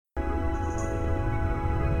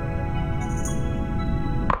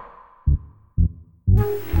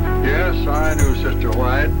Yes, I do, Sister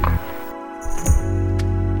White.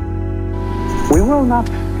 We will not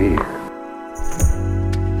fear.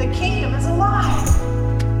 The kingdom is alive.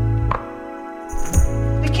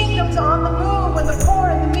 The kingdom's on the move with the poor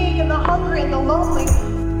and the meek and the hungry and the lonely.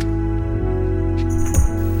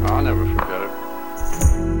 I'll never forget it.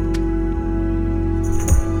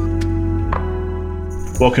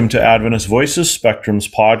 Welcome to Adventist Voices, Spectrum's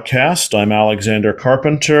podcast. I'm Alexander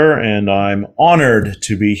Carpenter, and I'm honored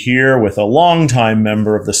to be here with a longtime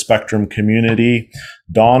member of the Spectrum community,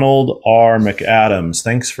 Donald R. McAdams.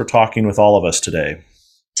 Thanks for talking with all of us today.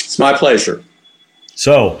 It's my pleasure.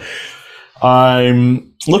 So, I'm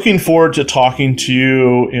looking forward to talking to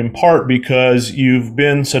you in part because you've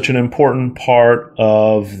been such an important part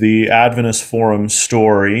of the Adventist Forum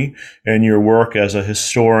story, and your work as a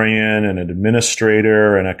historian and an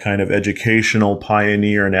administrator and a kind of educational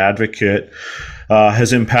pioneer and advocate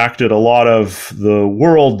has impacted a lot of the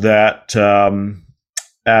world that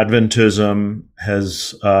Adventism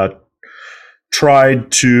has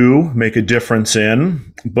tried to make a difference in.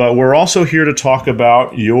 But we're also here to talk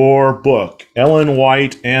about your book, Ellen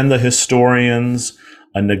White and the Historians,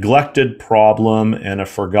 A Neglected Problem and a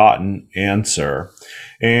Forgotten Answer.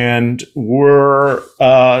 And we're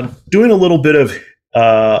doing a little bit of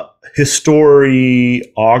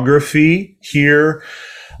historiography here,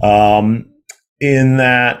 in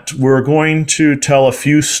that we're going to tell a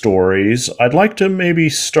few stories. I'd like to maybe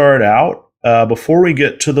start out, before we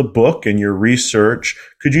get to the book and your research,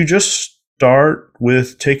 could you just start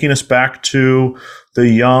with taking us back to the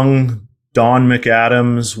young Don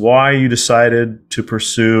McAdams, why you decided to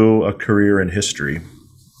pursue a career in history?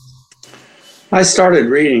 I started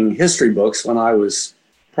reading history books when I was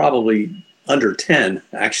probably under 10,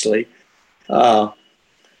 actually.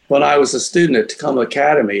 When I was a student at Tacoma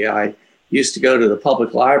Academy, I used to go to the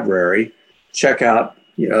public library, check out,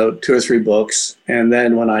 2 or 3 books, and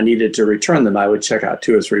then when I needed to return them, I would check out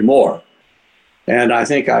 2 or 3 more. And I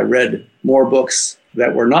think I read more books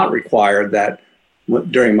that were not required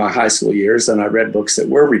during my high school years than I read books that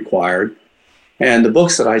were required. And the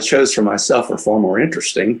books that I chose for myself were far more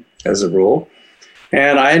interesting, as a rule.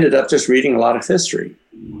 And I ended up just reading a lot of history.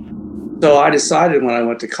 So I decided when I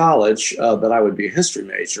went to college that I would be a history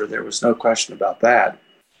major. There was no question about that.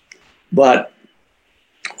 But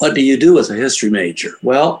what do you do as a history major?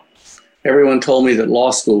 Well, everyone told me that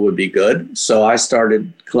law school would be good. So I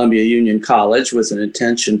started Columbia Union College with an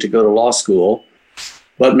intention to go to law school,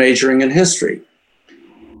 but majoring in history.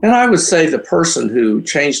 And I would say the person who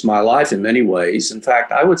changed my life in many ways, in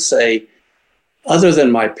fact, I would say, other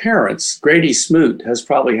than my parents, Grady Smoot has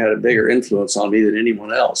probably had a bigger influence on me than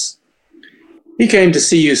anyone else. He came to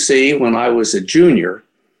CUC when I was a junior,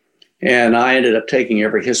 and I ended up taking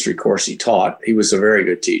every history course he taught. He was a very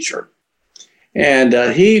good teacher. And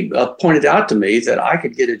he pointed out to me that I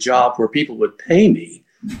could get a job where people would pay me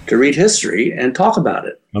to read history and talk about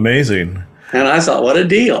it. Amazing. And I thought, what a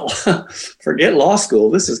deal. Forget law school.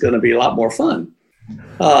 This is going to be a lot more fun.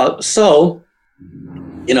 So,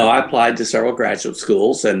 I applied to several graduate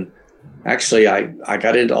schools, and actually I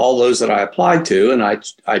got into all those that I applied to, and I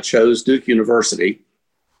chose Duke University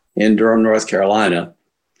in Durham, North Carolina.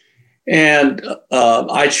 And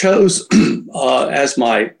I chose as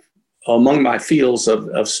among my fields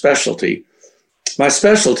of specialty, my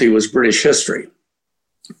specialty was British history,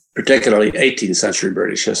 particularly 18th century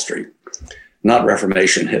British history, not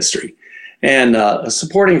Reformation history. And a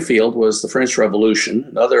supporting field was the French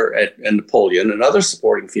Revolution, and Napoleon. Another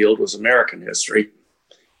supporting field was American history,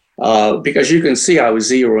 because you can see I was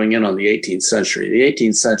zeroing in on the 18th century. The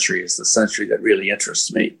 18th century is the century that really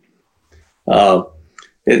interests me.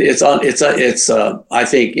 It's I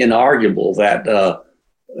think, inarguable that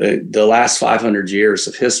the last 500 years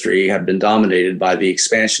of history have been dominated by the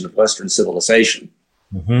expansion of Western civilization.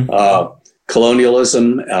 Mm-hmm.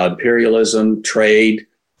 Colonialism, imperialism, trade,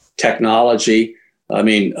 technology. I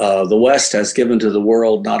mean, the West has given to the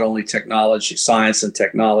world not only technology, science and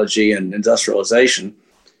technology and industrialization,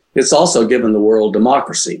 it's also given the world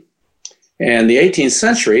democracy. And the 18th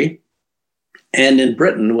century, and in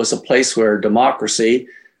Britain, was a place where democracy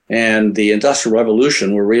and the Industrial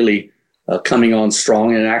Revolution were really coming on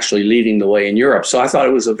strong and actually leading the way in Europe. So I thought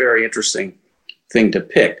it was a very interesting thing to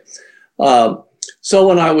pick. So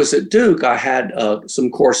when I was at Duke, I had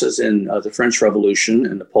some courses in the French Revolution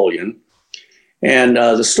and Napoleon. And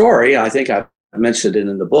the story, I think I mentioned it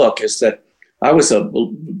in the book, is that I was a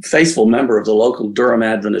faithful member of the local Durham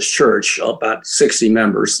Adventist Church, about 60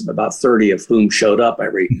 members, about 30 of whom showed up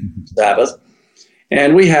every Sabbath.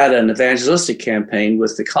 And we had an evangelistic campaign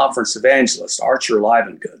with the conference evangelist, Archer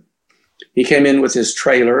Livengood. He came in with his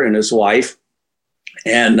trailer and his wife,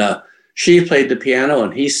 And she played the piano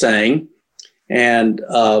and he sang and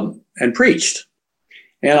preached.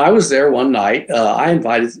 And I was there one night. I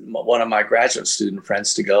invited one of my graduate student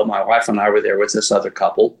friends to go. My wife and I were there with this other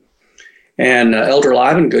couple. And Elder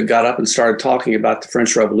Livengood got up and started talking about the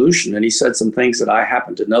French Revolution. And he said some things that I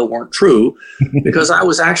happened to know weren't true because I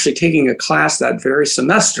was actually taking a class that very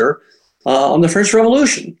semester on the French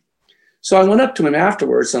Revolution. So I went up to him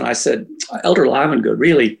afterwards and I said, Elder Livengood,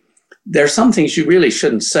 really, there's some things you really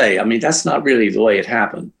shouldn't say. I mean, that's not really the way it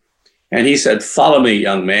happened. And he said, follow me,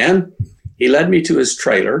 young man. He led me to his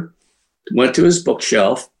trailer, went to his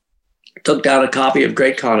bookshelf, took down a copy of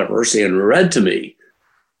Great Controversy and read to me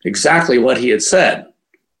exactly what he had said.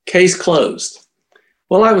 Case closed.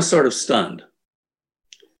 Well, I was sort of stunned.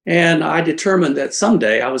 And I determined that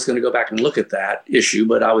someday I was going to go back and look at that issue,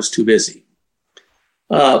 but I was too busy.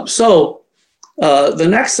 So the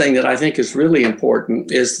next thing that I think is really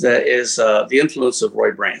important is the influence of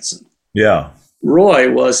Roy Branson. Yeah.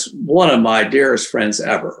 Roy was one of my dearest friends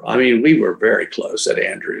ever. I mean, we were very close at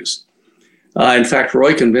Andrews. In fact,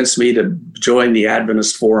 Roy convinced me to join the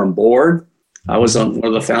Adventist Forum board. I was on one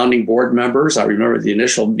of the founding board members. I remember the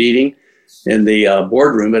initial meeting in the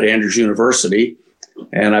boardroom at Andrews University.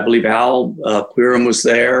 And I believe Al Quirin was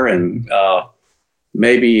there and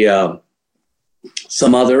maybe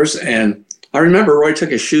some others. And I remember Roy took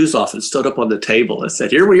his shoes off and stood up on the table and said,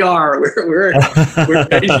 here we are, we're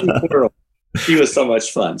changing the world. He was so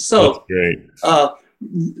much fun. So great.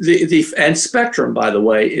 And Spectrum, by the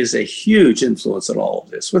way, is a huge influence in all of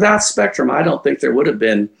this. Without Spectrum, I don't think there would have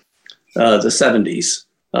been the 70s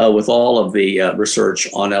with all of the research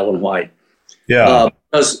on Ellen White. Yeah.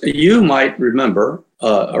 Because you might remember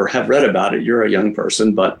or have read about it, you're a young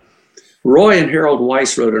person, but Roy and Harold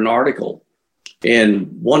Weiss wrote an article in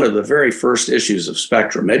one of the very first issues of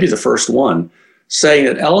Spectrum, maybe the first one, saying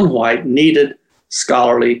that Ellen White needed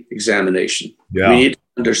scholarly examination. Yeah. We need to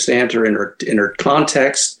understand her in her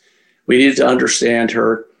context. We need to understand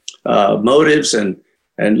her motives and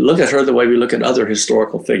look at her the way we look at other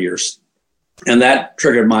historical figures. And that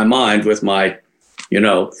triggered my mind with my,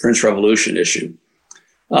 French Revolution issue.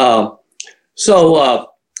 So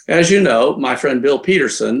as you know, my friend Bill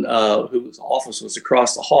Peterson, whose office was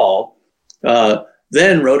across the hall,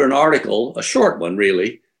 then wrote an article, a short one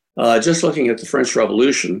really, just looking at the French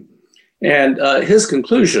Revolution. And his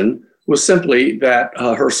conclusion was simply that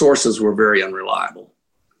her sources were very unreliable.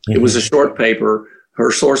 Mm-hmm. It was a short paper.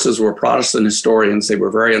 Her sources were Protestant historians. They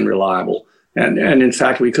were very unreliable. And in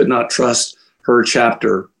fact, we could not trust her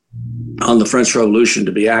chapter on the French Revolution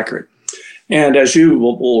to be accurate. And as you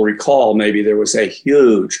will recall, maybe there was a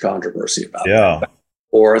huge controversy about that.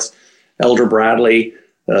 Forth, Elder Bradley,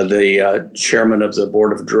 the chairman of the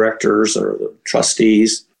board of directors or the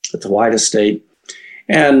trustees at the White Estate.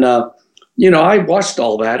 And, I watched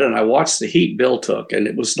all that and I watched the heat Bill took, and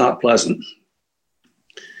it was not pleasant.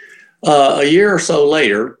 A year or so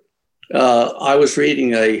later, I was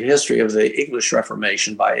reading a history of the English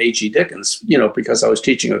Reformation by A.G. Dickens, because I was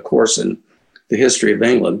teaching a course in the history of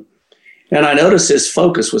England. And I noticed his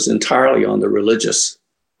focus was entirely on the religious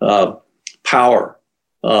power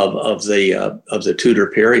of the Tudor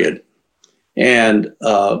period. And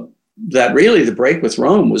that really the break with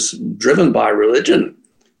Rome was driven by religion.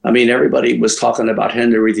 I mean, everybody was talking about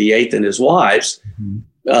Henry VIII and his wives.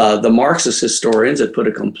 Mm-hmm. The Marxist historians had put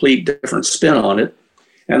a complete different spin on it.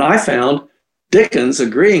 And I found Dickens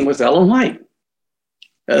agreeing with Ellen White,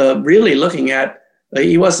 really looking at,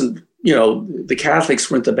 he wasn't, the Catholics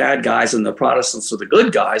weren't the bad guys and the Protestants were the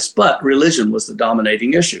good guys, but religion was the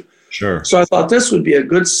dominating issue. Sure. So I thought this would be a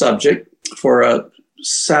good subject for a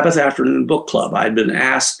Sabbath afternoon book club. I'd been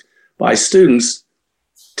asked by students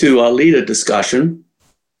to lead a discussion,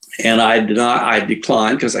 and I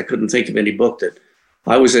declined because I couldn't think of any book that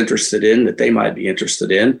I was interested in that they might be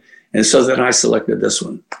interested in. And so then I selected this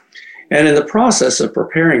one. And in the process of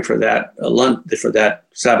preparing for that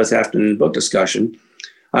Sabbath afternoon book discussion,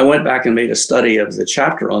 I went back and made a study of the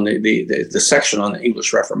chapter on the section on the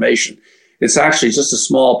English Reformation. It's actually just a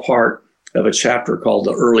small part of a chapter called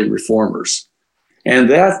The Early Reformers. And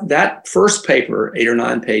that first paper, 8 or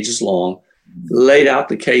 9 pages long, laid out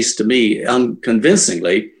the case to me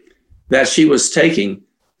unconvincingly that she was taking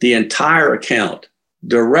the entire account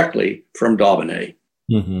directly from D'Aubigné.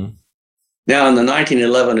 Mm-hmm. Now, in the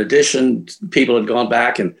 1911 edition, people had gone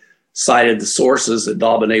back and cited the sources that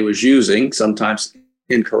D'Aubigné was using, sometimes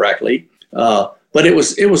incorrectly, but it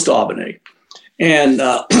was D'Aubigné. And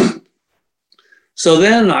so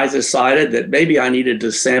then I decided that maybe I needed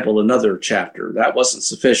to sample another chapter. That wasn't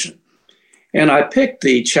sufficient. And I picked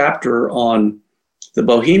the chapter on the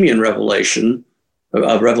Bohemian Revolution,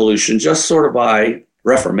 just sort of by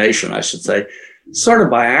Reformation, I should say, sort of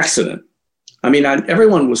by accident. I mean,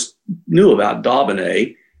 everyone knew about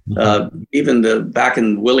Daubeny. Even back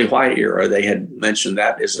in Willie White era, they had mentioned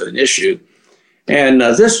that as an issue. And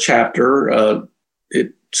this chapter,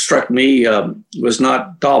 it struck me, was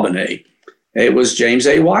not Daubeny. It was James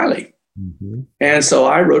A. Wiley. Mm-hmm. And so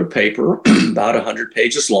I wrote a paper about 100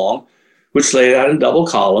 pages long, which laid out in double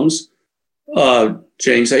columns,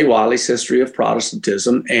 James A. Wiley's History of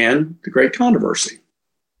Protestantism and the Great Controversy.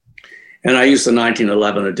 And I used the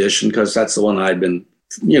 1911 edition because that's the one I'd been,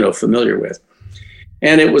 familiar with.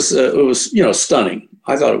 And it was stunning.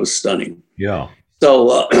 I thought it was stunning. Yeah.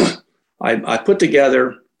 So I put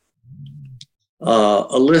together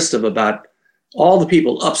a list of about all the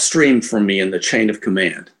people upstream from me in the chain of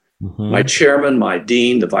command. Mm-hmm. My chairman, my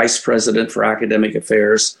dean, the vice president for academic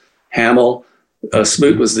affairs, Hamill.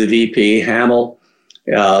 Smoot was the VP, Hamill,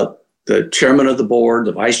 the chairman of the board,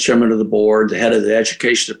 the vice chairman of the board, the head of the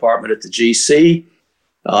education department at the GC,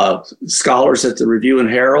 scholars at the Review and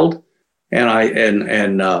Herald,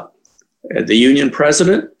 and the union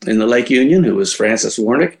president in the Lake Union, who was Francis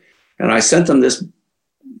Warnick. And I sent them this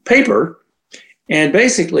paper. And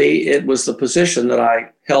basically, it was the position that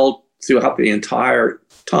I held throughout the entire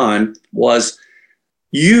time was,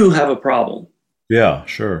 you have a problem. Yeah,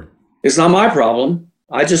 sure. It's not my problem.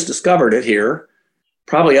 I just discovered it here.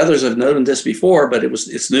 Probably others have known this before, but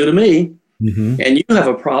it's new to me. Mm-hmm. And you have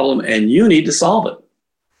a problem and you need to solve it.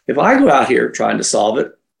 If I go out here trying to solve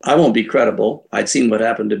it, I won't be credible. I'd seen what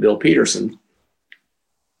happened to Bill Peterson.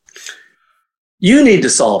 You need to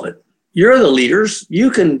solve it. You're the leaders. You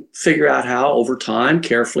can figure out how over time,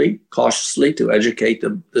 carefully, cautiously, to educate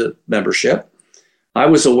the membership. I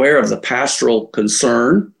was aware of the pastoral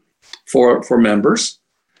concern for members.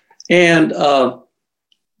 And,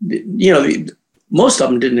 most of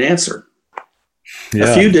them didn't answer. Yeah.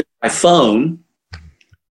 A few did by phone.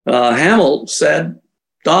 Hamill said,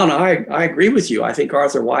 Don, I agree with you. I think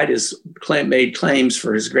Arthur White has made claims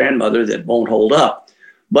for his grandmother that won't hold up.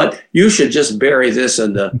 But you should just bury this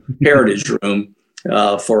in the heritage room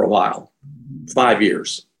for a while, 5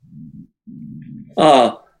 years.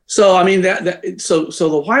 So I mean so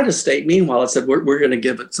the White estate, meanwhile, it said we're going to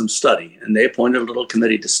give it some study, and they appointed a little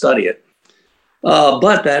committee to study it.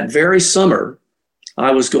 But that very summer,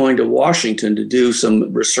 I was going to Washington to do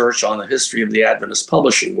some research on the history of the Adventist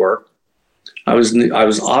publishing work. I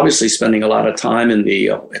was obviously spending a lot of time at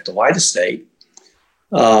the White estate.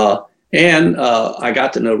 And I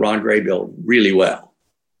got to know Ron Graybill really well.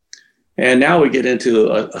 And now we get into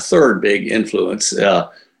a third big influence,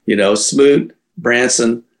 Smoot,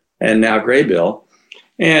 Branson, and now Graybill.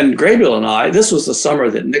 And Graybill and I, this was the summer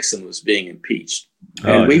that Nixon was being impeached.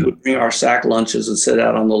 And we would bring our sack lunches and sit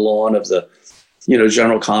out on the lawn of the,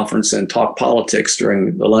 general conference and talk politics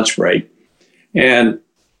during the lunch break. And,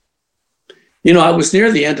 I was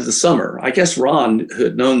near the end of the summer. I guess Ron, who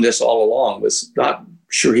had known this all along, was not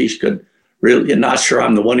sure he could really, not sure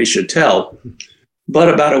I'm the one he should tell.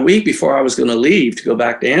 But about a week before I was going to leave to go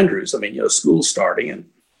back to Andrews, school's starting, and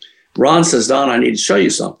Ron says, Don, I need to show you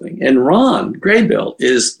something. And Ron Graybill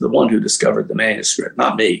is the one who discovered the manuscript,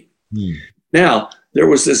 not me. Now, there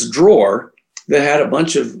was this drawer that had a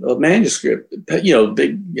bunch of manuscript,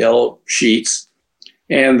 big yellow sheets,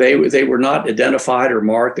 and they were not identified or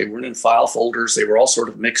marked. They weren't in file folders. They were all sort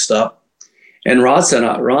of mixed up. And Ron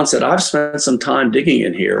said, I've spent some time digging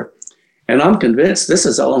in here, and I'm convinced this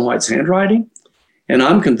is Ellen White's handwriting, and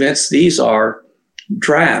I'm convinced these are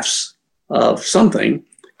drafts of something.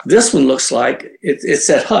 This one looks like it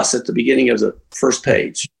said Huss at the beginning of the first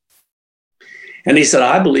page. And he said,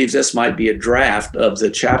 I believe this might be a draft of the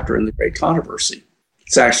chapter in the Great Controversy.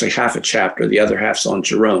 It's actually half a chapter. The other half's on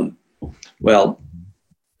Jerome. Well,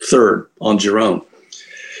 third on Jerome.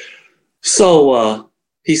 So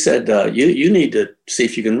he said, you need to see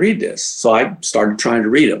if you can read this. So I started trying to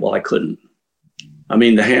read it. Well, I couldn't. I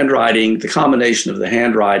mean, the handwriting, the combination of the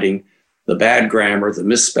handwriting, the bad grammar, the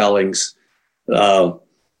misspellings, the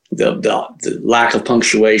lack of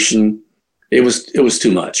punctuation, it was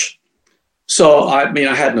too much. So, I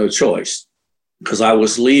had no choice because I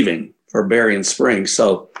was leaving for Berrien Springs.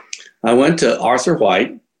 So I went to Arthur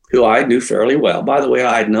White, who I knew fairly well. By the way,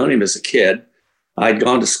 I had known him as a kid. I'd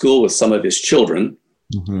gone to school with some of his children.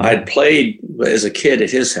 Mm-hmm. I'd played as a kid at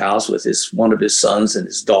his house with one of his sons and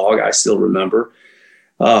his dog, I still remember.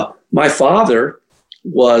 My father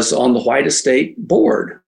was on the White Estate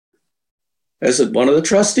board as one of the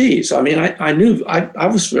trustees. I mean, I knew I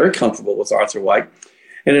was very comfortable with Arthur White.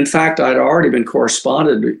 And in fact, I'd already been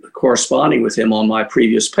corresponding with him on my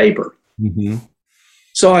previous paper. Mm-hmm.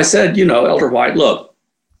 So I said, Elder White, look,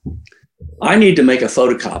 I need to make a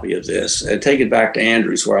photocopy of this and take it back to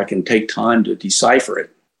Andrews where I can take time to decipher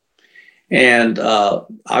it. And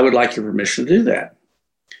I would like your permission to do that.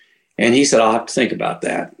 And he said, I'll have to think about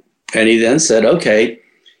that. And he then said, okay,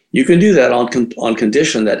 you can do that on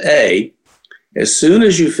condition that A, as soon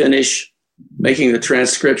as you finish making the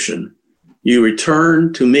transcription, you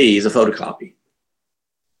return to me the photocopy.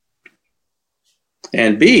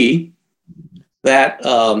 And B, that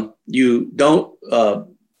you don't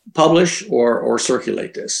publish or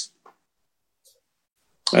circulate this.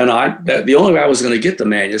 And the only way I was going to get the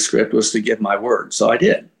manuscript was to give my word. So I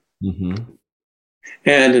did. Mm-hmm.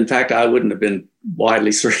 And in fact, I wouldn't have been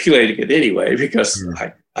widely circulating it anyway, because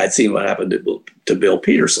I'd seen what happened to Bill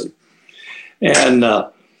Peterson. And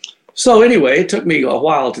so anyway, it took me a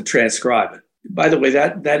while to transcribe it. By the way,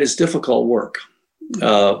 that is difficult work.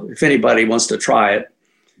 If anybody wants to try it,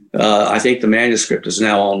 I think the manuscript is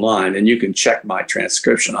now online and you can check my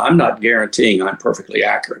transcription. I'm not guaranteeing I'm perfectly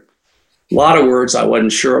accurate. A lot of words I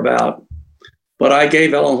wasn't sure about, but I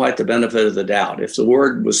gave Ellen White the benefit of the doubt. If the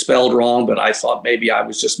word was spelled wrong, but I thought maybe I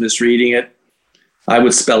was just misreading it, I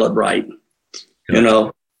would spell it right. You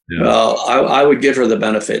know, I would give her the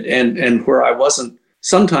benefit. And where I wasn't,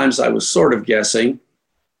 sometimes I was sort of guessing,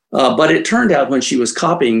 but it turned out when she was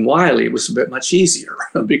copying Wiley, it was a bit much easier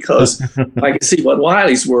because I could see what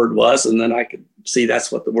Wiley's word was, and then I could see that's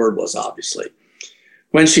what the word was, obviously.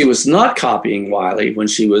 When she was not copying Wiley, when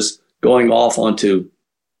she was going off onto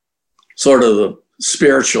sort of the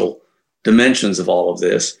spiritual dimensions of all of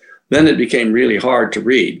this, then it became really hard to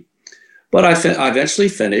read. But I eventually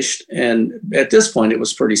finished, and at this point, it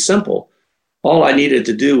was pretty simple. All I needed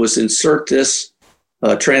to do was insert this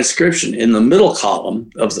transcription in the middle column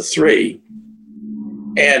of the 3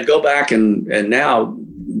 and go back and now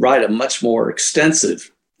write a much more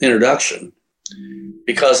extensive introduction,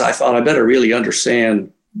 because I thought I better really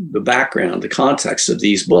understand the background, the context of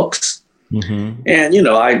these books. Mm-hmm. And, you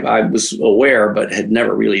know, I was aware, but had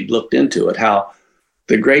never really looked into it, how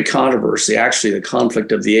the great controversy, actually the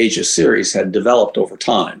Conflict of the Ages series, had developed over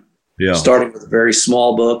time. Yeah. Starting with a very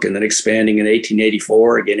small book and then expanding in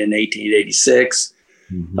 1884, again in 1886,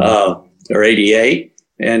 or 88,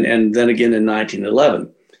 and then again in 1911.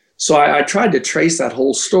 So I tried to trace that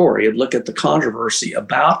whole story and look at the controversy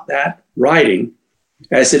about that writing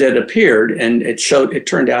as it had appeared, and it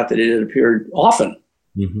turned out that it had appeared often,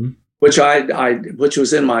 which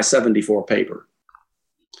was in my 74 paper.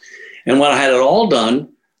 And when I had it all done,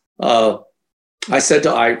 I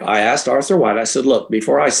asked Arthur White, I said, look,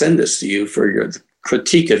 before I send this to you for your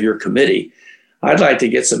critique of your committee, I'd like to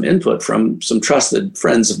get some input from some trusted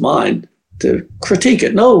friends of mine to critique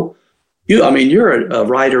it. No, you're a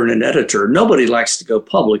writer and an editor. Nobody likes to go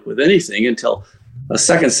public with anything until a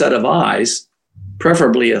second set of eyes,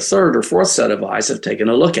 preferably a third or fourth set of eyes, have taken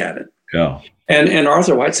a look at it. Yeah. And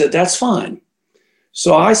Arthur White said, that's fine.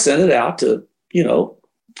 So I sent it out to,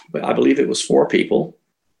 I believe it was 4 people,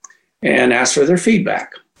 and asked for their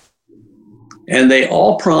feedback. And they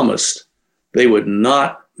all promised they would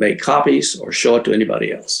not make copies or show it to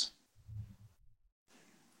anybody else.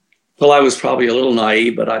 Well, I was probably a little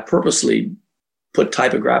naive, but I purposely put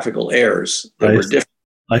typographical errors that were different.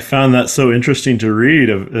 I found that so interesting to read.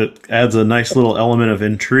 It adds a nice little element of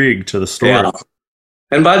intrigue to the story. Yeah.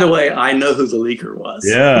 And by the way, I know who the leaker was.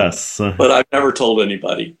 Yes. But I've never told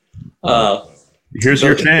anybody. Here's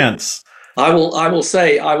your chance. I will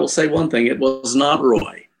say one thing. It was not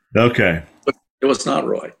Roy. Okay. It was not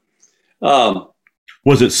Roy.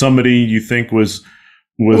 Was it somebody you think was?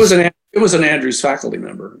 It was an Andrews faculty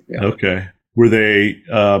member. Yeah. Okay. Were they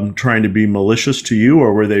trying to be malicious to you,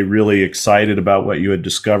 or were they really excited about what you had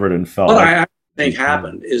discovered and felt? What I think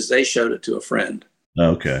happened is they showed it to a friend.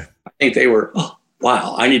 Okay. I think they were, oh,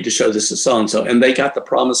 wow, I need to show this to so-and-so. And they got the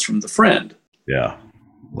promise from the friend. Yeah.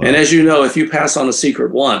 Wow. And as you know, if you pass on a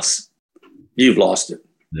secret once, you've lost it.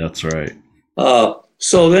 That's right.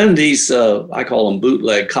 So then these, I call them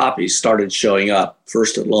bootleg copies, started showing up,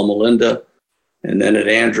 first at Loma Linda, and then at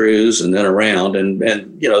Andrews, and then around. And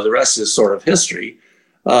the rest is sort of history.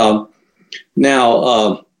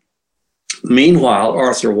 Meanwhile,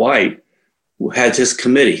 Arthur White had his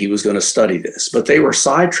committee. He was going to study this, but they were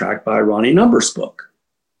sidetracked by Ronnie Numbers' book.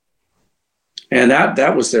 And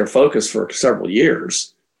that was their focus for several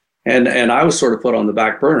years. And I was sort of put on the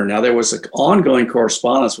back burner. Now, there was an ongoing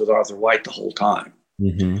correspondence with Arthur White the whole time.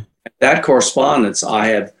 Mm-hmm. That correspondence I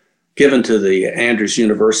have given to the Andrews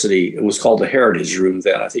University. It was called the Heritage Room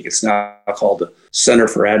then. I think it's now called the Center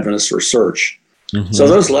for Adventist Research. Mm-hmm. So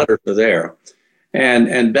those letters are there.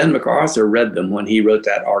 And Ben MacArthur read them when he wrote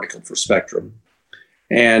that article for Spectrum.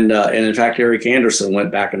 And in fact, Eric Anderson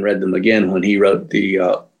went back and read them again when he wrote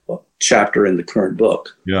the chapter in the current book.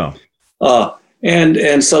 Yeah.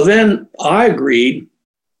 And so then I agreed.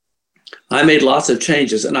 I made lots of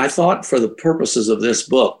changes, and I thought for the purposes of this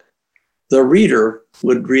book, the reader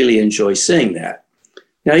would really enjoy seeing that.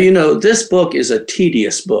 Now, this book is a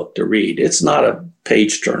tedious book to read. It's not a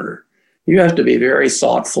page turner. You have to be very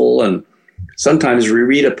thoughtful and sometimes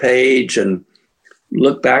reread a page and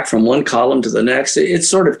look back from one column to the next. It's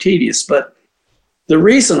sort of tedious, but the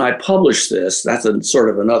reason I published this, that's a sort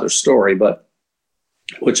of another story, but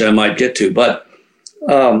which I might get to. But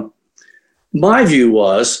my view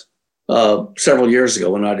was several years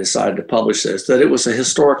ago when I decided to publish this, that it was a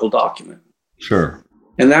historical document. Sure.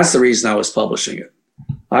 And that's the reason I was publishing it.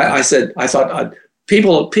 I thought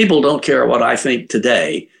people don't care what I think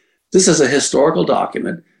today. This is a historical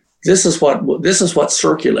document. This is what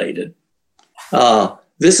circulated.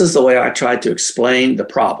 This is the way I tried to explain the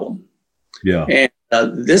problem. Yeah. And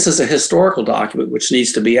this is a historical document which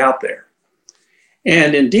needs to be out there.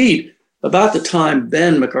 And indeed, about the time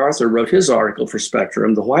Ben MacArthur wrote his article for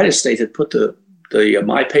Spectrum, the White Estate had put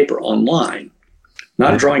my paper online,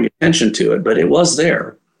 not drawing attention to it, but it was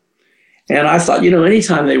there. And I thought,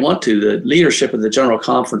 anytime they want to, the leadership of the General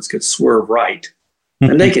Conference could swerve right,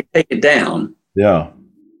 and they could take it down. Yeah.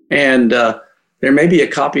 And there may be a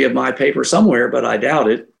copy of my paper somewhere, but I doubt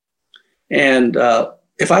it. And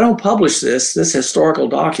if I don't publish this historical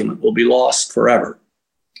document will be lost forever,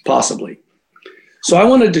 possibly. So I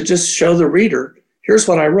wanted to just show the reader, here's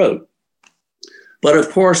what I wrote. But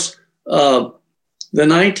of course, the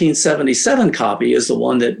 1977 copy is the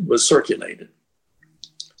one that was circulated.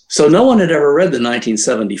 So no one had ever read the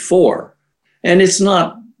 1974, and it's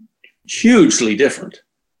not hugely different.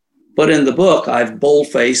 But in the book, I've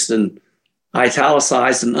boldfaced and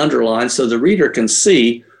italicized and underlined so the reader can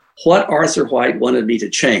see what Arthur White wanted me to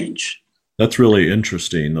change. That's really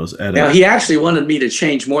interesting, those edits. Now, he actually wanted me to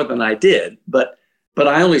change more than I did, but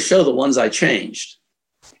I only show the ones I changed.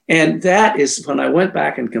 And that is when I went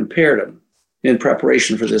back and compared them in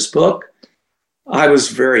preparation for this book, I was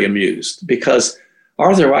very amused because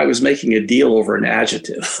Arthur White was making a deal over an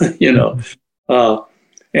adjective, and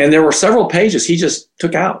there were several pages he just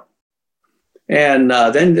took out. And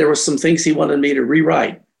then there were some things he wanted me to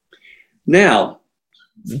rewrite. Now,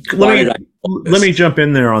 let me jump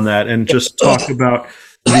in there on that and just talk about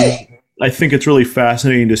I think it's really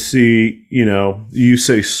fascinating to see, you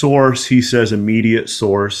say source, he says immediate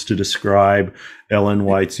source to describe Ellen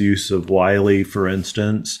White's use of Wiley, for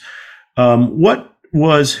instance. What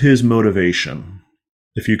was his motivation,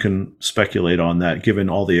 if you can speculate on that, given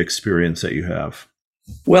all the experience that you have?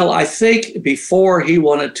 Well, I think before he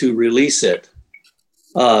wanted to release it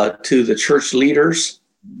to the church leaders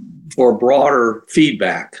for broader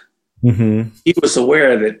feedback, he was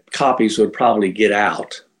aware that copies would probably get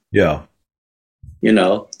out. Yeah.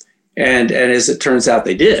 And as it turns out,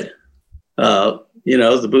 they did. The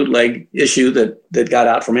bootleg issue that got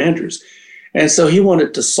out from Andrews. And so he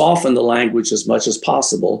wanted to soften the language as much as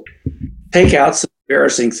possible, take out some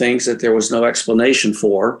embarrassing things that there was no explanation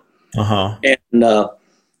for, and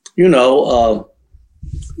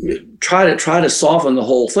try to soften the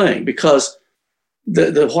whole thing, because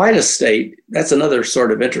the White Estate, that's another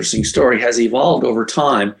sort of interesting story, has evolved over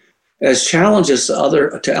time as challenges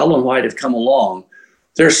to Ellen White have come along.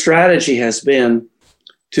 Their strategy has been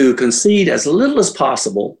to concede as little as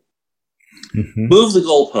possible, move the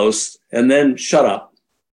goalposts, and then shut up.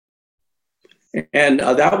 And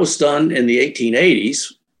that was done in the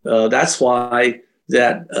 1880s. That's why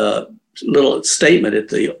that little statement at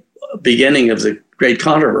the beginning of the Great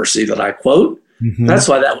Controversy that I quote, that's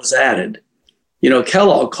why that was added.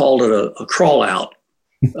 Kellogg called it a crawl out,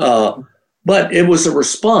 but it was a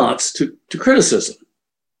response to criticism.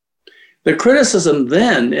 The criticism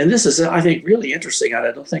then, and this is, I think, really interesting.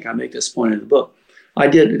 I don't think I make this point in the book. I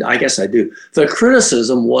guess I do. The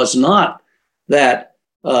criticism was not that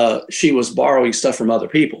she was borrowing stuff from other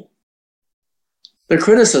people. The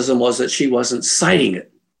criticism was that she wasn't citing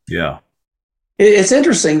it. Yeah. It's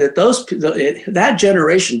interesting that that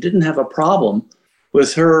generation didn't have a problem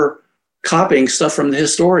with her copying stuff from the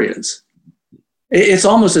historians. It's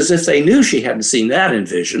almost as if they knew she hadn't seen that in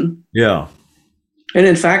Vision. Yeah. And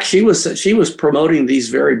in fact, she was promoting these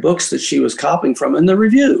very books that she was copying from in the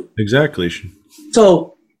review. Exactly.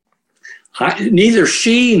 So neither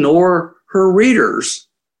she nor her readers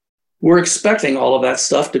were expecting all of that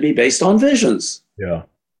stuff to be based on Visions. Yeah.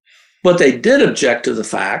 But they did object to the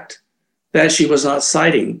fact that she was not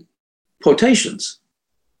citing quotations.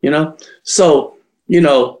 So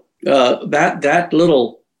that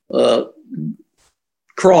little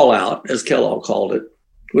crawl out, as Kellogg called it,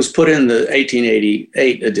 was put in the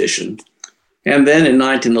 1888 edition. And then in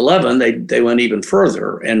 1911, they went even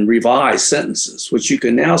further and revised sentences, which you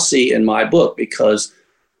can now see in my book because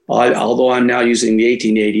although I'm now using the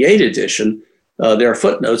 1888 edition, there are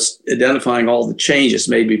footnotes identifying all the changes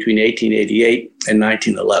made between 1888 and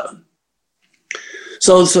 1911.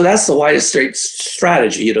 So that's the White Estate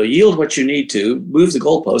strategy, yield what you need to, move the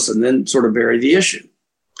goalposts, and then sort of bury the issue.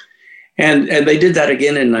 And they did that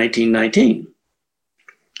again in 1919.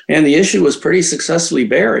 And the issue was pretty successfully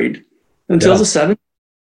buried until the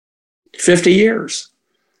 50 years.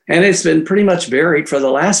 And it's been pretty much buried for the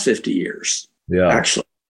last 50 years, actually.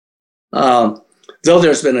 Though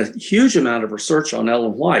there's been a huge amount of research on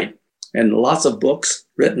Ellen White and lots of books,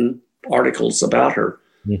 written articles about her.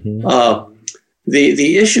 Mm-hmm.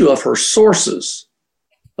 The issue of her sources,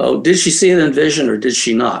 did she see it in vision or did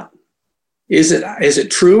she not? Is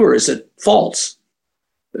it true or is it false?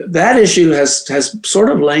 That issue has sort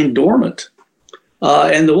of lain dormant.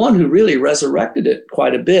 And the one who really resurrected it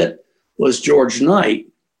quite a bit was George Knight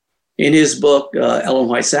in his book, Ellen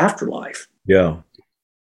White's Afterlife. Yeah.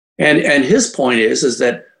 And his point is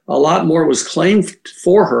that a lot more was claimed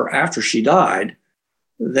for her after she died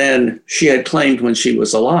than she had claimed when she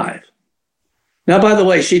was alive. Now, by the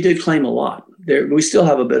way, she did claim a lot. We still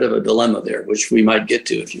have a bit of a dilemma there, which we might get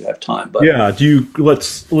to if you have time. But yeah,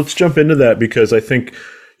 let's jump into that because I think,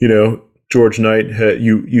 George Knight,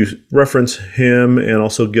 you reference him and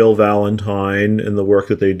also Gil Valentine and the work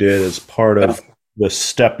that they did as part of the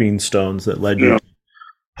stepping stones that led you to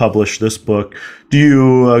publish this book. Do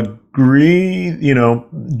you agree?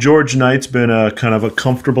 George Knight's been a kind of a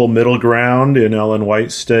comfortable middle ground in Ellen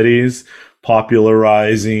White studies,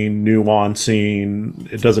 popularizing,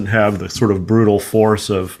 nuancing. It doesn't have the sort of brutal force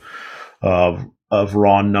of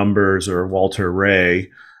Ron Numbers or Walter Ray.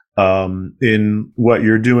 In what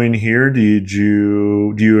you're doing here, do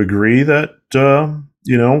you agree that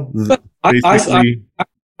basically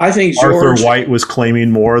I think Arthur White was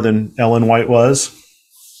claiming more than Ellen White was?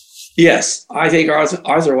 Yes, I think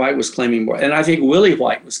Arthur White was claiming more, and I think Willie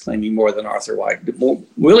White was claiming more than Arthur White.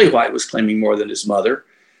 Willie White was claiming more than his mother,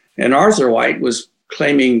 and Arthur White was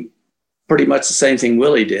claiming pretty much the same thing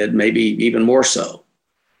Willie did, maybe even more so.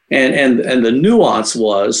 And the nuance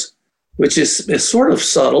was, which is sort of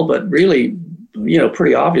subtle, but really,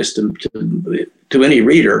 pretty obvious to any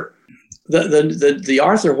reader. The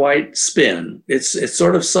Arthur White spin, it's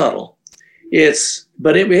sort of subtle. It's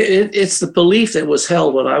the belief that was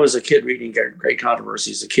held when I was a kid reading Great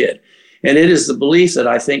Controversy as a kid. And it is the belief that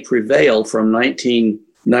I think prevailed from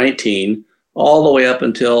 1919 all the way up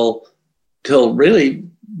until really,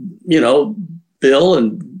 Bill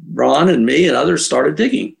and Ron and me and others started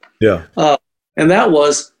digging. Yeah. And that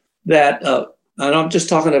was that, and I'm just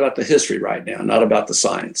talking about the history right now, not about the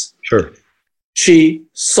science. Sure. She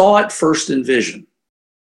saw it first in vision.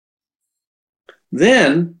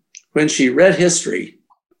 Then, when she read history,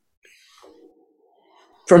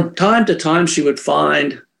 from time to time, she would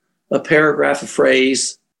find a paragraph, a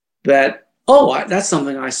phrase that, that's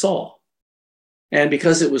something I saw. And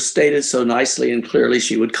because it was stated so nicely and clearly,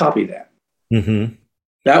 she would copy that. Mm-hmm.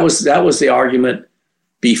 That was the argument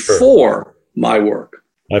before my work.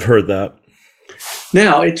 I've heard that.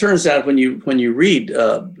 Now, it turns out when you read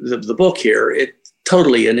the book here, it's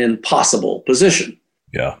totally an impossible position.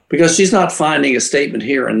 Yeah. Because she's not finding a statement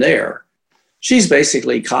here and there. She's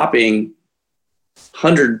basically copying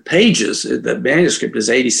 100 pages. The manuscript is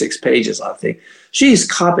 86 pages, I think. She's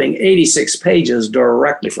copying 86 pages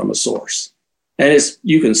directly from a source. And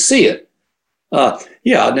you can see it.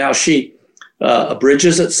 Now she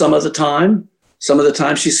abridges it some of the time. Some of the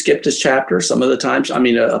time she skipped a chapter. Some of the times,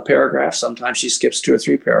 a paragraph. Sometimes she skips 2 or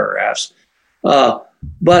 3 paragraphs.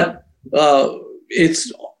 But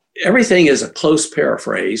everything is a close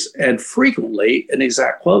paraphrase and frequently an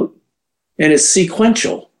exact quote. And it's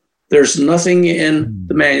sequential. There's nothing in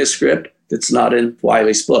the manuscript that's not in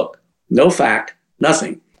Wiley's book. No fact,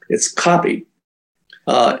 nothing. It's copied.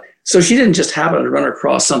 So she didn't just happen to run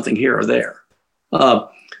across something here or there.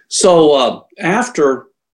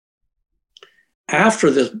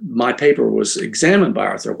 After my paper was examined by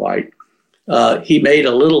Arthur White, he made he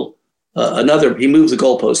moved the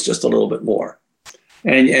goalpost just a little bit more.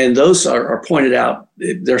 And those are pointed out.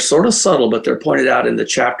 They're sort of subtle, but they're pointed out in the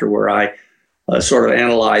chapter where I sort of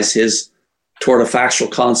analyze his toward a factual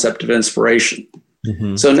concept of inspiration.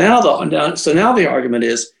 Mm-hmm. So now the argument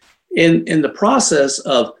is in the process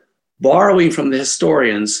of borrowing from the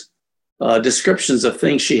historians descriptions of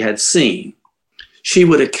things she had seen, she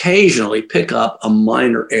would occasionally pick up a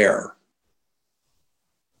minor error.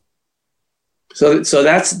 So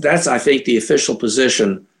that's I think the official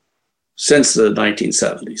position since the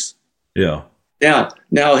 1970s. Yeah. Now,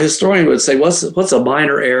 a historian would say, what's a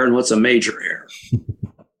minor error and what's a major error?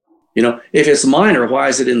 If it's minor, why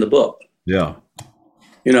is it in the book? Yeah.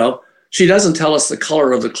 She doesn't tell us the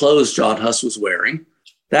color of the clothes John Huss was wearing.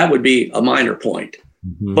 That would be a minor point.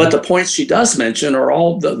 Mm-hmm. But the points she does mention are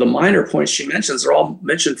all the minor points she mentions are all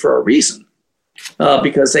mentioned for a reason,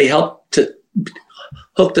 because they help to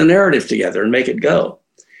hook the narrative together and make it go.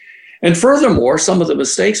 And furthermore, some of the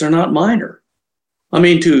mistakes are not minor. I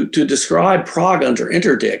mean, to describe Prague under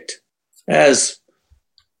interdict as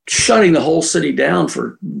shutting the whole city down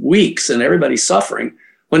for weeks and everybody suffering,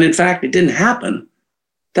 when in fact it didn't happen,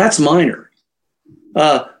 that's minor.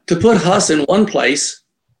 To put Huss in one place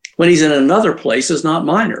when he's in another place is not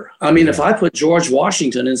minor. I mean, if I put George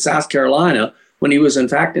Washington in South Carolina when he was in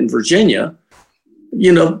fact in Virginia,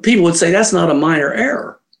 people would say that's not a minor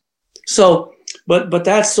error. So, but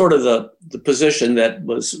that's sort of the position that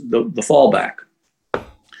was the fallback.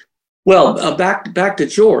 Well, back to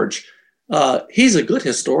George. He's a good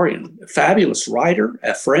historian, a fabulous writer,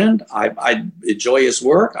 a friend. I enjoy his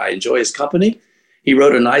work. I enjoy his company. He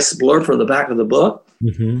wrote a nice blurb for the back of the book.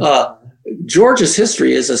 Mm-hmm. George's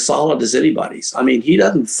history is as solid as anybody's. I mean, he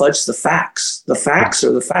doesn't fudge the facts. The facts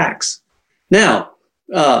are the facts. Now,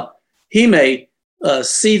 he may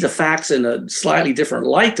see the facts in a slightly different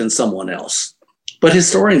light than someone else, but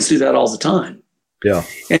historians do that all the time. Yeah.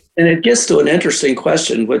 And it gets to an interesting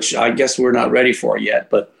question, which I guess we're not ready for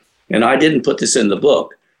yet, and I didn't put this in the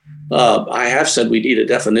book. I have said we need a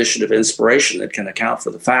definition of inspiration that can account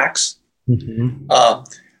for the facts. Mm-hmm.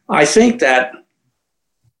 I think that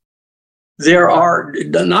there are,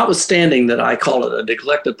 notwithstanding that I call it a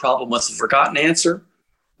neglected problem with a forgotten answer,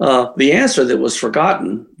 the answer that was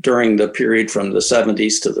forgotten during the period from the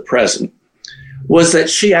 70s to the present was that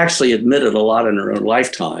she actually admitted a lot in her own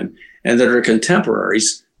lifetime, and that her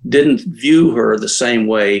contemporaries didn't view her the same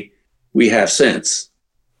way we have since.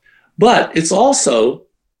 But it's also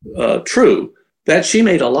true that she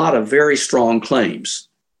made a lot of very strong claims,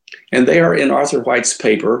 and they are in Arthur White's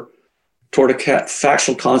paper, Toward a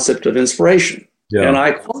Factual Concept of Inspiration. Yeah. And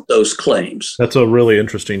I quote those claims. That's a really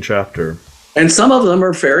interesting chapter. And some of them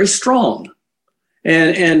are very strong.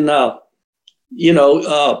 I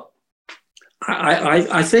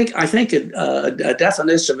think a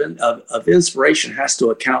definition of inspiration has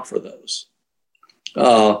to account for those.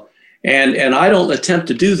 And I don't attempt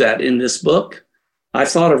to do that in this book. I've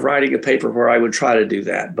thought of writing a paper where I would try to do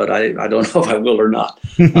that, but I don't know if I will or not.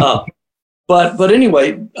 But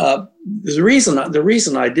anyway, the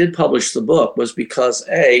reason I did publish the book was because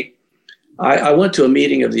I went to a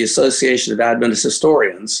meeting of the Association of Adventist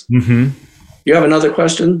Historians. Mm-hmm. You have another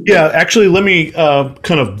question? Yeah, actually, let me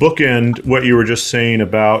kind of bookend what you were just saying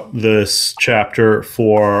about this chapter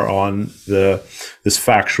 4 on this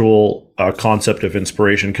factual concept of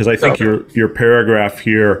inspiration, because I think your paragraph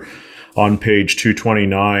here on page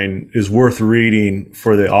 229 is worth reading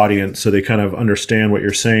for the audience so they kind of understand what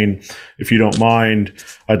you're saying. If you don't mind,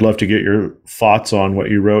 I'd love to get your thoughts on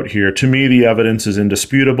what you wrote here. To me, the evidence is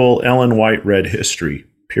indisputable. Ellen White read history.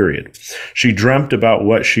 Period. She dreamt about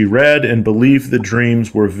what she read and believed the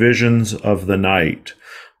dreams were visions of the night.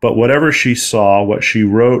 But whatever she saw, what she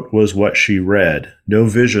wrote was what she read. No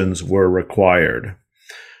visions were required.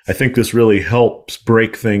 I think this really helps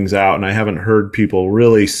break things out, and I haven't heard people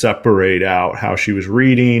really separate out how she was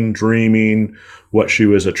reading, dreaming, what she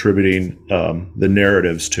was attributing the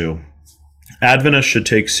narratives to. Adventists should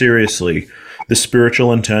take seriously the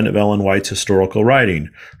spiritual intent of Ellen White's historical writing.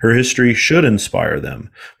 Her history should inspire them,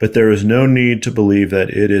 but there is no need to believe that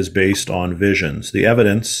it is based on visions. The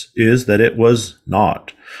evidence is that it was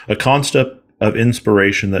not. A concept of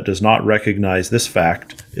inspiration that does not recognize this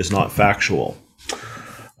fact is not factual.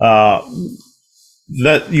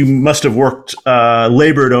 That you must have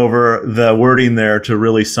labored over the wording there to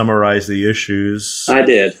really summarize the issues. I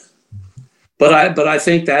did, but I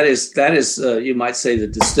think that is you might say the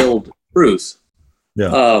distilled truth.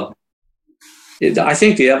 Yeah. I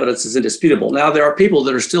think the evidence is indisputable. Now there are people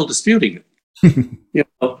that are still disputing it.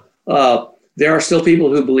 There are still people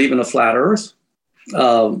who believe in a flat Earth. There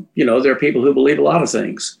are people who believe a lot of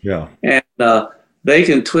things. Yeah. And they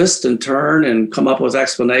can twist and turn and come up with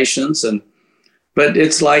explanations, but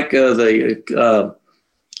it's like the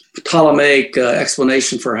Ptolemaic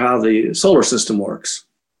explanation for how the solar system works.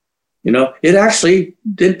 It actually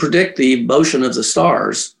did predict the motion of the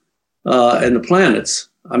stars and the planets.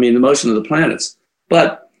 I mean, the motion of the planets.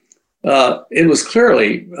 But it was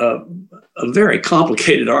clearly a very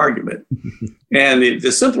complicated argument. And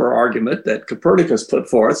the simpler argument that Copernicus put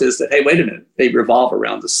forth is that, hey, wait a minute, they revolve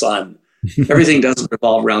around the sun. Everything doesn't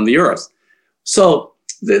revolve around the earth. So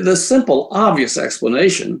the simple, obvious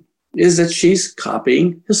explanation is that she's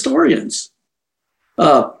copying historians.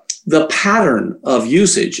 The pattern of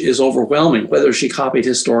usage is overwhelming, whether she copied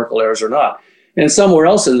historical errors or not. And somewhere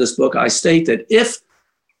else in this book, I state that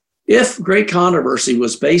if Great Controversy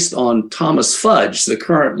was based on Thomas Fudge, the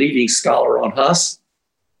current leading scholar on Huss,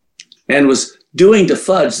 and was doing to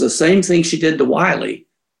Fudge the same thing she did to Wiley,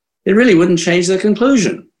 it really wouldn't change the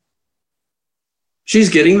conclusion. She's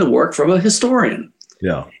getting the work from a historian.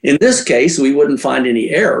 Yeah. In this case, we wouldn't find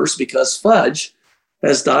any errors because Fudge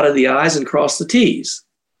has dotted the I's and crossed the T's.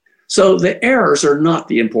 So the errors are not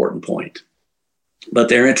the important point, but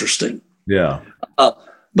they're interesting. Yeah.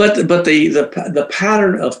 But the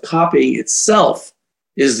pattern of copying itself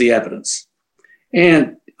is the evidence.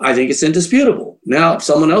 And I think it's indisputable. Now,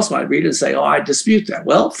 someone else might read it and say, oh, I dispute that.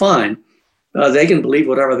 Well, fine. They can believe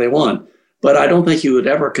whatever they want. But I don't think you would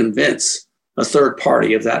ever convince a third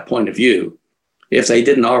party of that point of view if they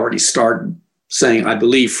didn't already start saying, I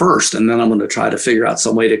believe first, and then I'm going to try to figure out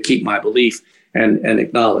some way to keep my belief and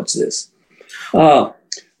acknowledge this.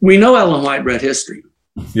 We know Ellen White read history.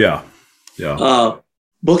 Yeah. Yeah.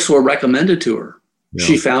 Books were recommended to her. Yeah.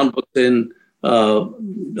 She found books in,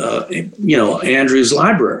 Andrew's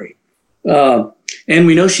library. And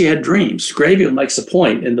we know she had dreams. Graybill makes a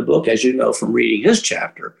point in the book, as you know from reading his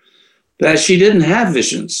chapter, that she didn't have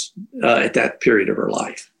visions at that period of her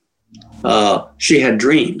life. She had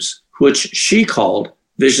dreams, which she called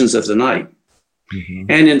visions of the night. Mm-hmm.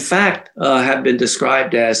 And in fact, have been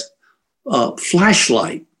described as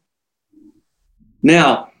flashlight.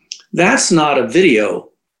 Now, that's not a video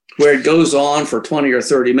where it goes on for 20 or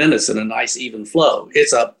 30 minutes in a nice even flow.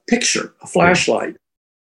 It's a picture, a flashlight.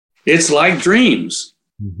 It's like dreams,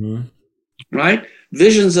 mm-hmm. right?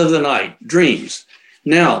 Visions of the night, dreams.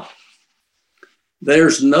 Now,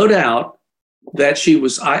 there's no doubt that she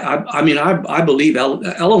was, I believe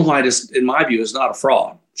Ellen White is, in my view, is not a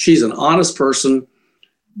fraud. She's an honest person.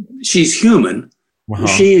 She's human. Wow.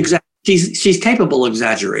 She's capable of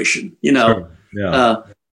exaggeration, Sure. Yeah.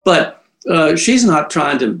 But she's not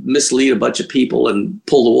trying to mislead a bunch of people and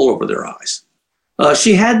pull the wool over their eyes.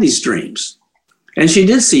 She had these dreams, and she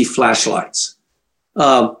did see flashlights.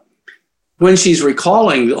 When she's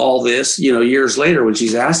recalling all this, years later, when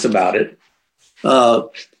she's asked about it,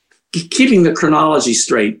 keeping the chronology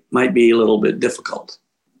straight might be a little bit difficult.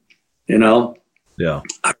 Yeah.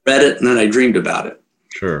 I read it and then I dreamed about it.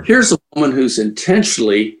 Sure. Here's a woman who's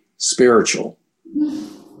intentionally spiritual,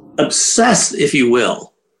 obsessed, if you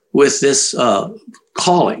will, with this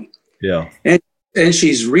calling. Yeah. And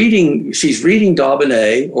she's reading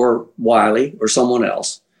Daubigny or Wiley or someone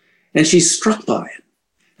else, and she's struck by it.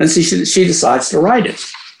 And she decides to write it.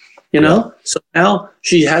 So now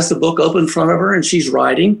she has the book open in front of her and she's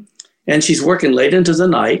writing, and she's working late into the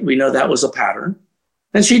night. We know that was a pattern.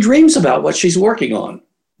 And she dreams about what she's working on.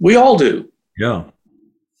 We all do. Yeah.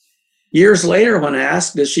 Years later, when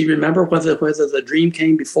asked, does she remember whether the dream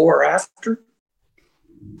came before or after?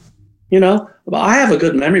 I have a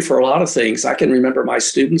good memory for a lot of things. I can remember my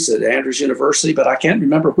students at Andrews University, but I can't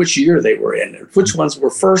remember which year they were in, which ones were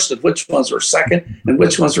first and which ones were second and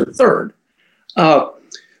which ones were third.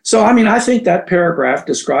 I think that paragraph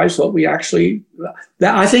describes I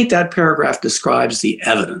think that paragraph describes the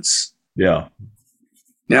evidence. Yeah.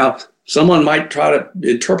 Now, someone might try to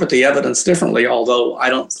interpret the evidence differently, although I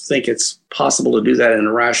don't think it's possible to do that in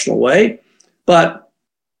a rational way. But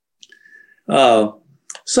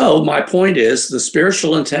so my point is the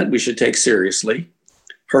spiritual intent we should take seriously.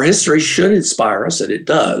 Her history should inspire us, and it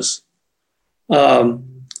does. But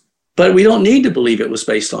we don't need to believe it was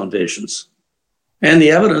based on visions. And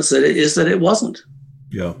the evidence is that it wasn't.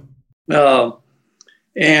 Yeah. So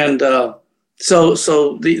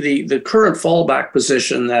the current fallback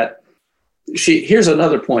position that here's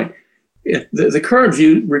another point. The current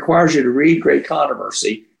view requires you to read Great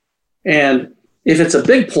Controversy. And if it's a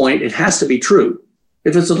big point, it has to be true.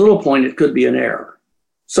 If it's a little point, it could be an error.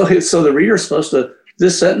 So the reader's supposed to,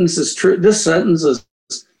 this sentence is true. This sentence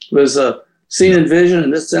was seen in vision,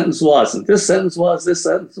 and this sentence wasn't. This sentence was, this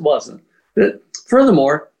sentence wasn't.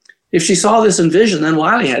 Furthermore, if she saw this in vision, then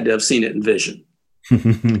Wiley had to have seen it in vision.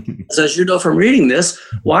 So as you know from reading this,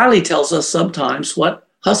 Wiley tells us sometimes what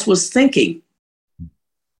Huss was thinking.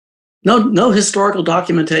 No historical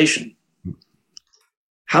documentation.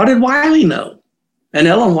 How did Wiley know? And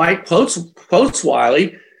Ellen White quotes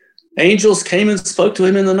Wiley, angels came and spoke to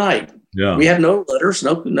him in the night. Yeah. We have no letters,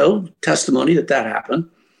 no testimony that happened.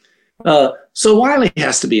 So Wiley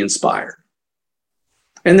has to be inspired.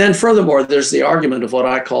 And then furthermore, there's the argument of what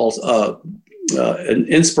I call an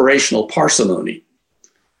inspirational parsimony.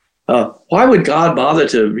 Why would God bother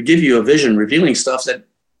to give you a vision revealing stuff that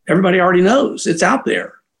everybody already knows? It's out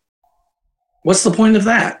there. What's the point of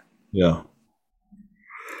that? Yeah.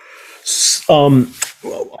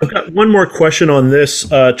 I've got one more question on this,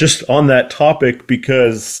 just on that topic,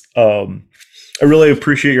 because I really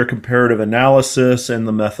appreciate your comparative analysis and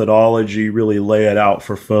the methodology. Really lay it out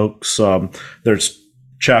for folks. There's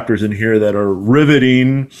chapters in here that are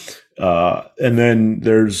riveting, and then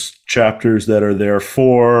there's chapters that are there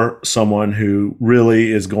for someone who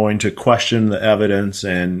really is going to question the evidence.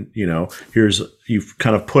 And you've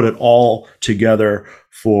kind of put it all together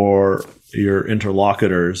for your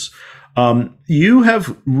interlocutors. You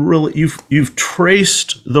have really you've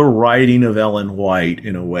traced the writing of Ellen White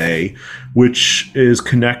in a way which is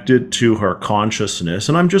connected to her consciousness,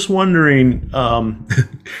 and I'm just wondering,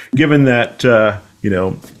 given that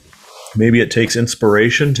maybe it takes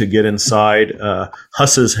inspiration to get inside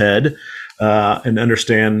Huss's head and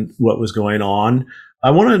understand what was going on. I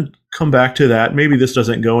want to come back to that. Maybe this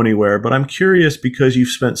doesn't go anywhere, but I'm curious because you've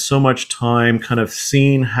spent so much time kind of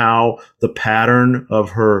seeing how the pattern of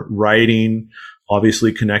her writing,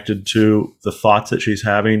 obviously connected to the thoughts that she's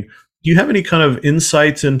having. Do you have any kind of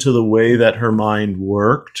insights into the way that her mind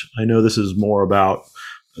worked? I know this is more about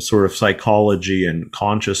sort of psychology and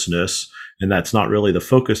consciousness, and that's not really the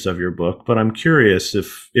focus of your book, but I'm curious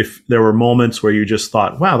if there were moments where you just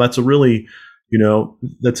thought, wow, that's a really,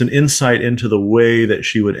 that's an insight into the way that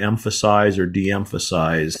she would emphasize or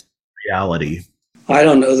de-emphasize reality. I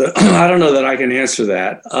don't know that I can answer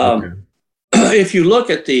that. Okay. If you look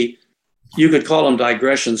at you could call them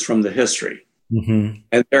digressions from the history, mm-hmm.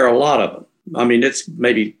 and there are a lot of them. I mean, it's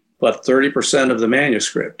maybe 30% of the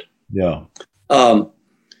manuscript. Yeah.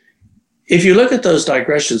 If you look at those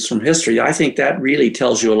digressions from history, I think that really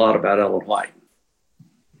tells you a lot about Ellen White.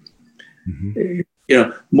 Mm-hmm.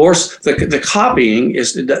 More the copying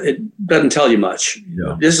it doesn't tell you much.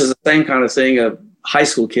 Yeah. This is the same kind of thing a high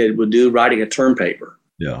school kid would do writing a term paper.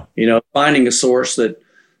 Yeah. Finding a source that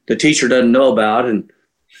the teacher doesn't know about, and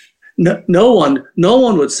no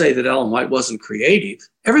one would say that Ellen White wasn't creative.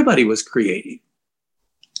 Everybody was creative.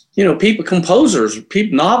 People, composers,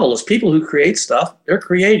 novelists, people who create stuff, they're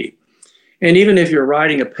creative. And even if you're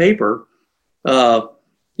writing a paper,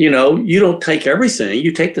 you don't take everything.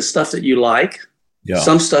 You take the stuff that you like. Yeah.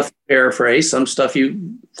 Some stuff you paraphrase, some stuff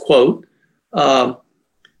you quote.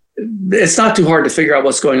 It's not too hard to figure out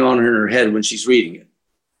what's going on in her head when she's reading it.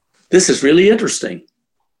 This is really interesting.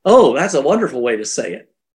 Oh, that's a wonderful way to say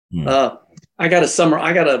it. I got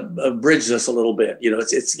to bridge this a little bit.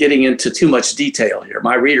 It's getting into too much detail here.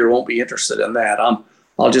 My reader won't be interested in that.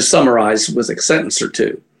 I'll just summarize with a sentence or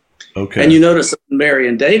two. Okay. And you notice that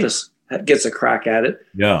Marion Davis gets a crack at it.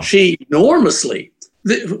 Yeah. She enormously,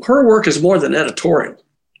 her work is more than editorial.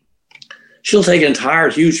 She'll take entire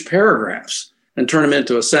huge paragraphs and turn them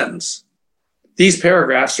into a sentence. These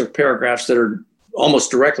paragraphs are paragraphs that are almost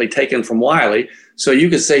directly taken from Wiley. So you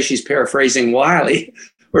could say she's paraphrasing Wiley,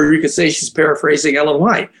 or you could say she's paraphrasing Ellen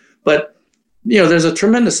White. But, there's a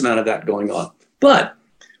tremendous amount of that going on. But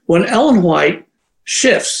when Ellen White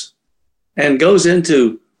shifts and goes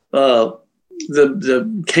into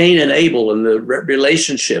the Cain and Abel and the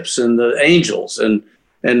relationships and the angels and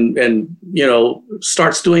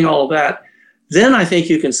starts doing all of that, then I think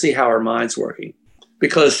you can see how her mind's working,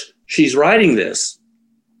 because she's writing this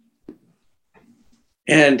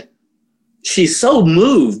and she's so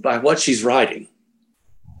moved by what she's writing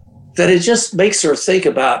that it just makes her think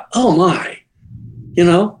about, oh my,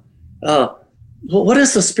 what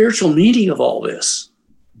is the spiritual meaning of all this?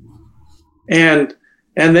 And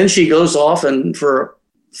then she goes off and for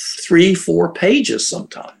 3-4 pages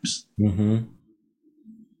sometimes. Mm-hmm.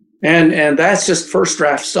 And that's just first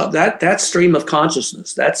draft stuff. That stream of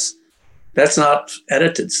consciousness, that's not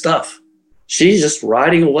edited stuff. She's just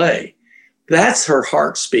writing away. That's her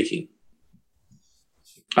heart speaking,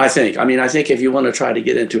 I think. I think if you want to try to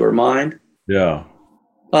get into her mind. Yeah.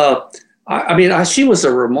 She was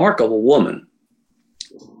a remarkable woman.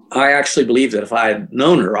 I actually believe that if I had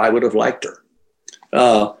known her, I would have liked her.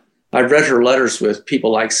 I've read her letters with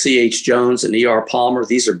people like C.H. Jones and E.R. Palmer.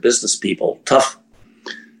 These are business people, tough.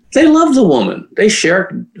 They love the woman. They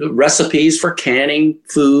share recipes for canning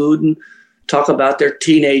food and talk about their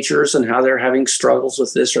teenagers and how they're having struggles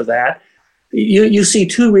with this or that. You see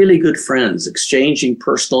two really good friends exchanging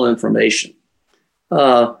personal information.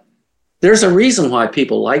 There's a reason why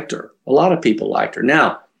people liked her. A lot of people liked her.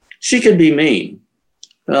 Now, she could be mean.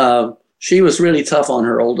 She was really tough on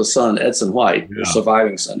her oldest son, Edson White, her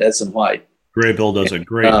surviving son, Edson White. Graybill does a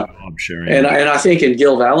great job sharing. And I think in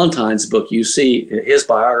Gil Valentine's book, you see his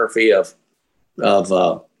biography of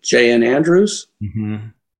J.N. Andrews. Mm-hmm.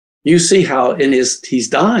 You see how he's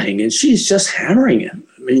dying and she's just hammering him.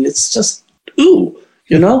 It's just,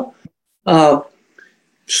 So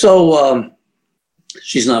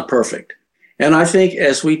she's not perfect. And I think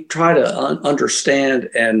as we try to understand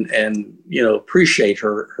and appreciate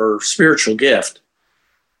her spiritual gift,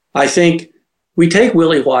 I think we take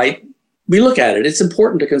Willie White, we look at it. It's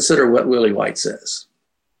important to consider what Willie White says.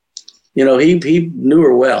 He knew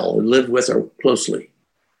her well and lived with her closely,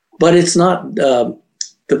 but it's not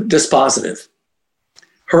dispositive.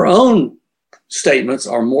 Her own statements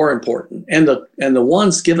are more important, and the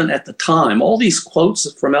ones given at the time. All these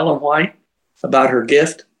quotes from Ellen White about her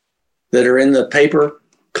gift that are in the paper,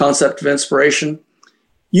 Concept of Inspiration,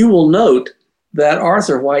 you will note that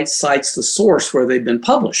Arthur White cites the source where they've been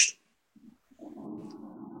published.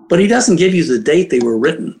 But he doesn't give you the date they were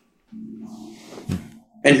written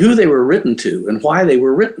and who they were written to and why they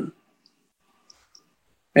were written.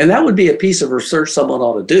 And that would be a piece of research someone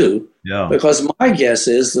ought to do, because my guess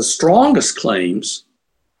is the strongest claims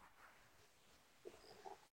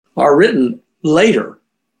are written later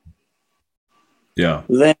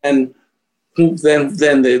than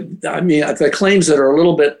the claims that are a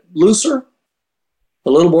little bit looser, a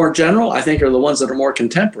little more general, I think are the ones that are more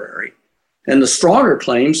contemporary. And the stronger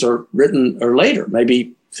claims are written or later,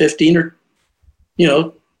 maybe 15 or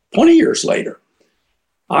 20 years later.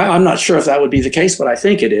 I'm not sure if that would be the case, but I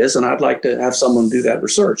think it is, and I'd like to have someone do that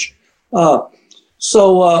research. I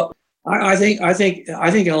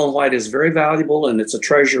think Ellen White is very valuable, and it's a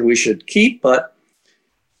treasure we should keep. But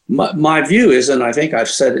my view is, and I think I've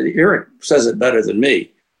said it, Eric says it better than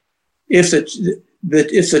me, if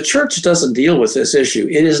the church doesn't deal with this issue,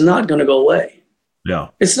 it is not going to go away. Yeah,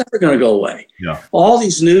 it's never going to go away. Yeah, all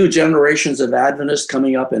these new generations of Adventists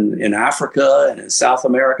coming up in Africa and in South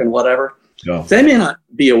America and whatever. Yeah. They may not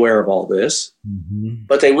be aware of all this,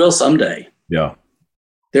 but they will someday. Yeah.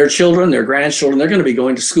 Their children, their grandchildren, they're going to be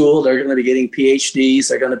going to school. They're going to be getting PhDs.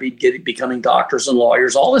 They're going to be becoming doctors and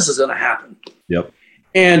lawyers. All this is going to happen. Yep.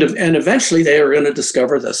 And eventually they are going to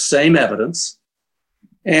discover the same evidence.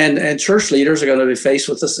 And church leaders are going to be faced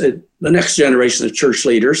with this. The next generation of church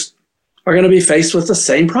leaders are going to be faced with the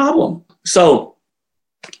same problem. So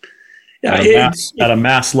at a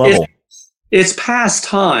mass level. It's past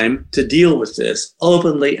time to deal with this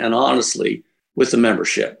openly and honestly with the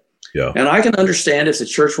membership. Yeah. And I can understand if the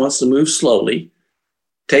church wants to move slowly,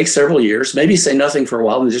 take several years, maybe say nothing for a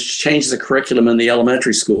while and just change the curriculum in the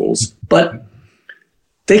elementary schools. But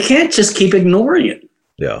they can't just keep ignoring it.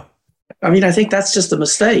 Yeah. I think that's just a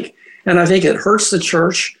mistake. And I think it hurts the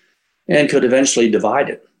church and could eventually divide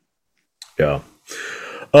it. Yeah.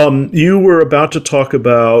 You were about to talk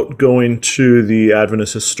about going to the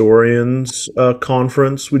Adventist Historians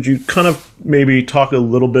Conference. Would you kind of maybe talk a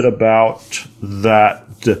little bit about that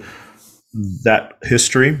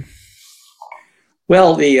history?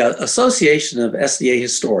 Well, the Association of SDA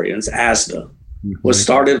Historians, ASDA, was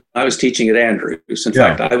started when I was teaching at Andrews. In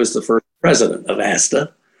fact, I was the first president of ASDA.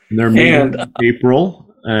 And they're meeting in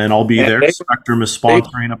April, and I'll be there. Spectrum is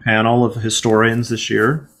sponsoring a panel of historians this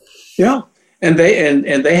year. Yeah. And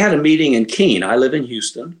they had a meeting in Keene. I live in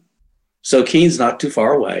Houston, so Keene's not too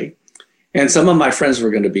far away. And some of my friends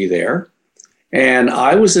were going to be there, and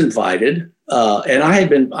I was invited. And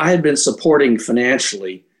I had been supporting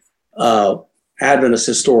financially Adventist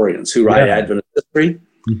historians who write Adventist history,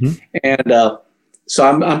 and so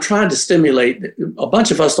I'm trying to stimulate a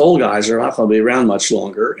bunch of us old guys are not going to be around much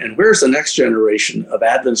longer. And where's the next generation of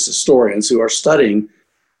Adventist historians who are studying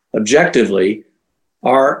objectively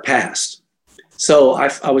our past? So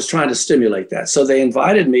I was trying to stimulate that. So they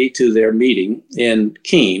invited me to their meeting in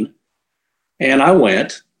Keene, and I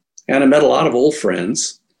went, and I met a lot of old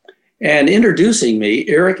friends. And introducing me,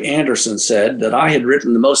 Eric Anderson said that I had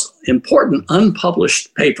written the most important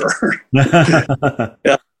unpublished paper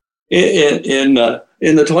in the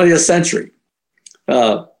 20th century.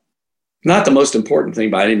 Not the most important thing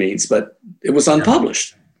by any means, but it was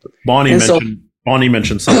unpublished. Bonnie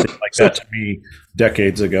mentioned something like that to me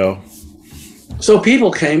decades ago. So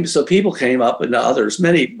people came up, and others,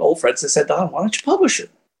 many old friends, they said, Don, why don't you publish it?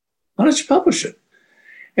 Why don't you publish it?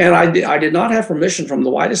 And I did not have permission from the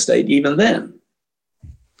White Estate even then.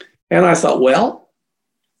 And I thought, well,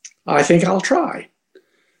 I think I'll try.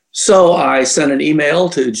 So I sent an email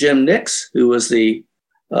to Jim Nix, who was the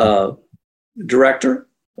director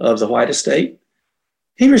of the White Estate.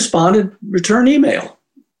 He responded, return email.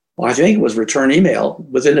 Well, I think it was return email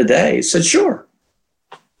within a day. He said, sure.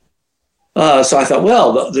 So I thought,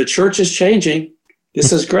 well, the church is changing.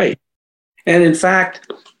 This is great. And in fact,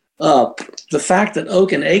 the fact that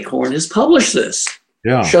Oak and Acorn has published this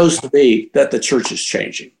shows to me that the church is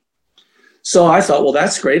changing. So I thought, well,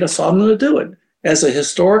 that's great. So I'm going to do it as a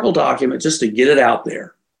historical document just to get it out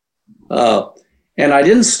there. And I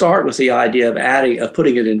didn't start with the idea of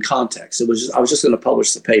putting it in context. I was just going to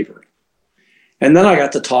publish the paper. And then I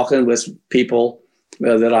got to talking with people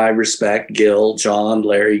that I respect, Gil, John,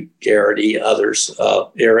 Larry, Garrity, others,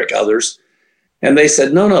 Eric, others. And they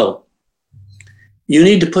said, no, you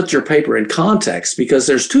need to put your paper in context because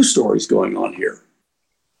there's two stories going on here.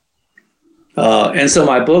 And so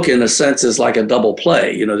my book, in a sense, is like a double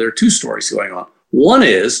play. There are two stories going on. One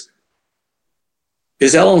is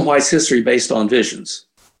Ellen White's history based on visions?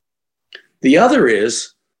 The other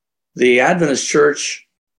is the Adventist Church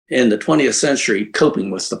in the 20th century coping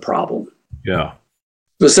with the problem. Yeah.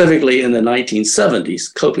 Specifically in the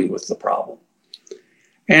 1970s, coping with the problem.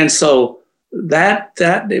 And so that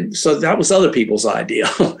was other people's idea.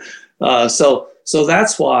 So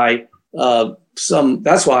that's why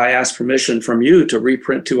I asked permission from you to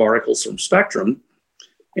reprint 2 articles from Spectrum,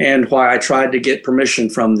 and why I tried to get permission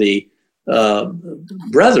from the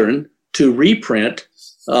brethren to reprint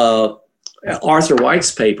Arthur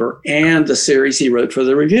White's paper and the series he wrote for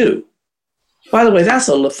the Review. By the way, that's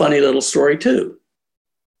a funny little story too.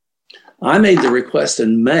 I made the request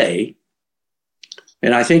in May,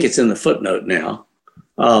 and I think it's in the footnote now.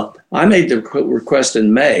 I made the request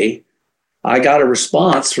in May. I got a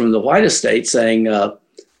response from the White estate saying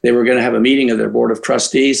they were going to have a meeting of their board of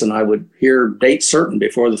trustees, and I would hear date certain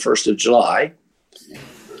before the 1st of July.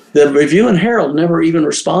 The Review and Herald never even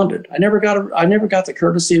responded. I never got the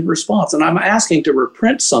courtesy of response. And I'm asking to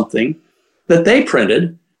reprint something that they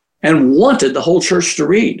printed and wanted the whole church to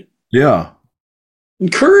read. Yeah.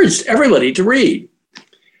 Encouraged everybody to read.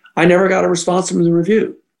 I never got a response from the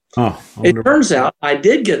Review. Oh, it turns out I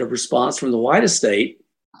did get a response from the White estate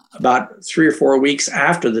about 3 or 4 weeks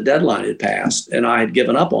after the deadline had passed, and I had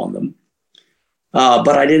given up on them.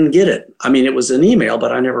 But I didn't get it. I mean, it was an email,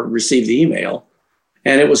 but I never received the email.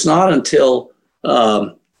 And it was not until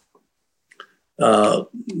Elder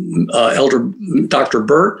Dr.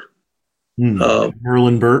 Burt,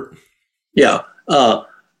 Merlin Burt,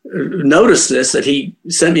 noticed this, that he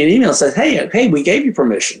sent me an email and said, "Hey, we gave you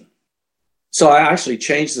permission." So I actually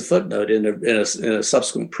changed the footnote in a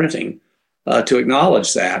subsequent printing to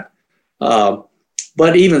acknowledge that. But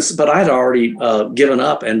I'd already given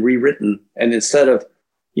up and rewritten, and instead of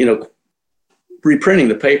reprinting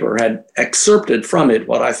the paper, had excerpted from it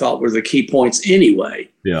what I thought were the key points anyway.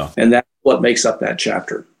 Yeah. And that's what makes up that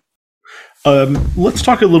chapter. Let's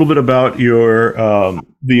talk a little bit about your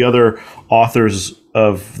the other authors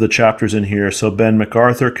of the chapters in here. So Ben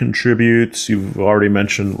MacArthur contributes. You've already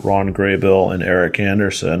mentioned Ron Graybill and Eric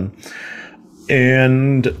Anderson.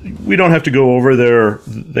 And we don't have to go over there.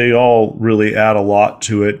 They all really add a lot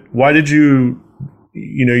to it. Why did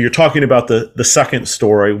you're talking about the second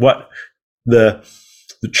story, what the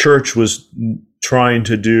church was trying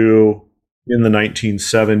to do in the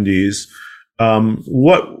 1970s.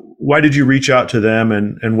 Why did you reach out to them,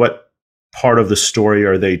 and what part of the story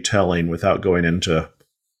are they telling without going into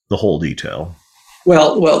the whole detail?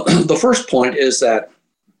 Well, the first point is that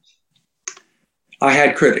I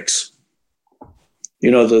had critics.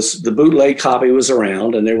 The bootleg copy was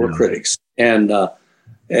around, and there were critics, and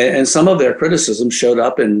some of their criticism showed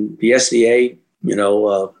up in the SDA,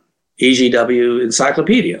 EGW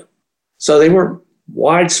encyclopedia. So they were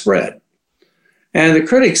widespread. And the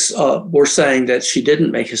critics were saying that she didn't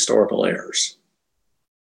make historical errors.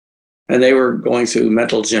 And they were going through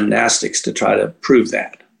mental gymnastics to try to prove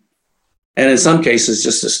that. And in some cases,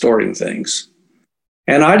 just distorting things.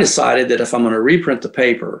 And I decided that if I'm going to reprint the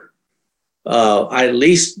paper, I at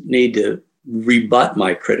least need to rebut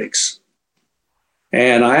my critics.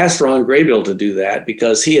 And I asked Ron Graybill to do that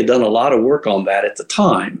because he had done a lot of work on that at the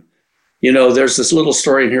time. There's this little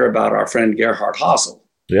story in here about our friend Gerhard Hassel,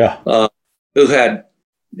 who had,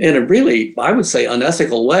 in a really, I would say,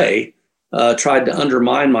 unethical way, tried to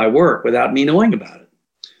undermine my work without me knowing about it.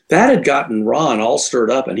 That had gotten Ron all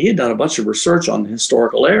stirred up, and he had done a bunch of research on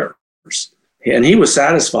historical errors. And he was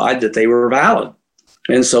satisfied that they were valid.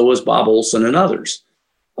 And so was Bob Olson and others.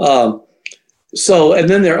 And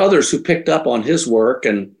then there are others who picked up on his work,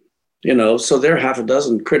 and, so there are half a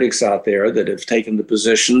dozen critics out there that have taken the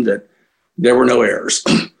position that there were no errors.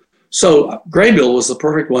 So Graybill was the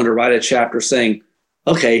perfect one to write a chapter saying,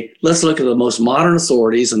 okay, let's look at the most modern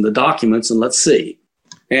authorities and the documents and let's see.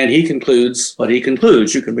 And he concludes what he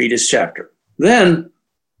concludes. You can read his chapter. Then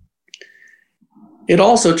it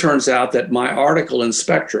also turns out that my article in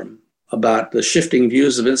Spectrum about the shifting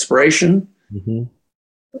views of inspiration,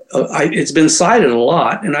 it's been cited a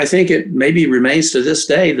lot, and I think it maybe remains to this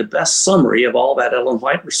day the best summary of all that Ellen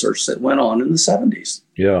White research that went on in the 70s.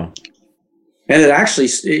 Yeah. And it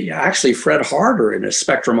actually Fred Harder in a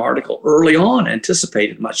Spectrum article early on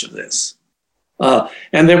anticipated much of this.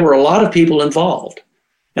 And there were a lot of people involved.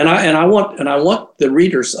 And I want the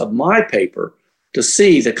readers of my paper to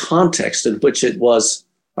see the context in which it was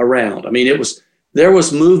around. I mean, there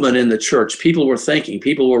was movement in the church. People were thinking,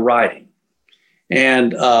 people were writing,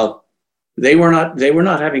 and they were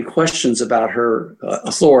not having questions about her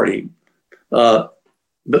authority. But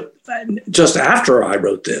just after I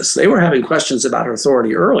wrote this, they were having questions about her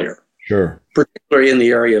authority earlier. Sure. Particularly in the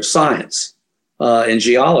area of science and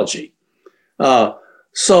geology.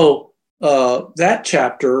 So that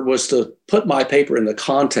chapter was to put my paper in the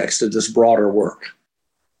context of this broader work.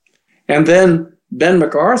 And then Ben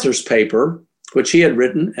MacArthur's paper, which he had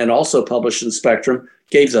written and also published in Spectrum,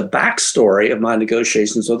 gave the backstory of my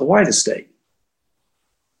negotiations with the White Estate.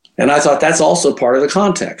 And I thought that's also part of the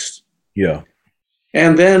context. Yeah.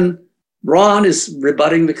 And then Ron is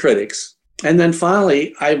rebutting the critics. And then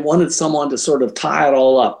finally, I wanted someone to sort of tie it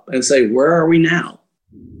all up and say, where are we now?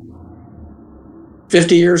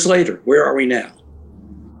 50 years later, where are we now?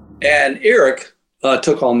 And Eric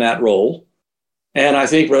took on that role, and I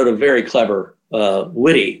think wrote a very clever,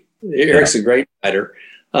 witty, Eric's a great writer,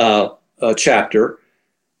 chapter,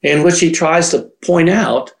 in which he tries to point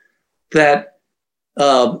out that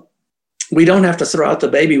we don't have to throw out the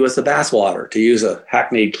baby with the bathwater, to use a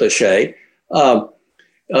hackneyed cliche.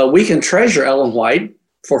 We can treasure Ellen White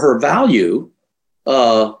for her value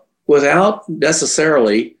without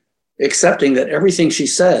necessarily accepting that everything she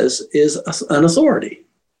says is an authority.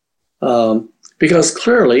 Because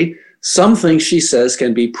clearly, some things she says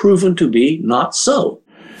can be proven to be not so.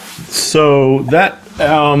 So that,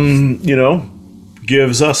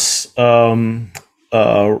 gives us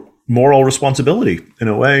moral responsibility in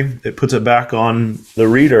a way. It puts it back on the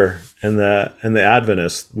reader and the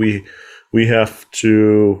Adventist. We have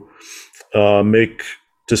to make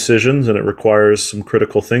decisions, and it requires some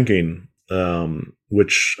critical thinking,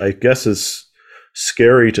 which I guess is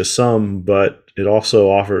scary to some, but it also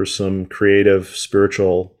offers some creative,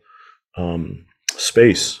 spiritual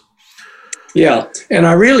space. Yeah, and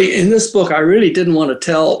in this book, I really didn't want to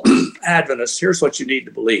tell Adventists, here's what you need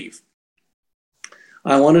to believe.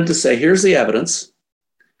 I wanted to say, here's the evidence.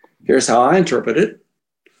 Here's how I interpret it.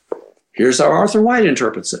 Here's how Arthur White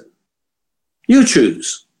interprets it. You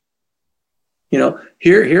choose.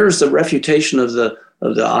 Here's the refutation of the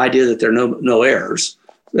idea that there are no errors.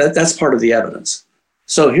 That's part of the evidence.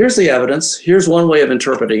 So here's the evidence. Here's one way of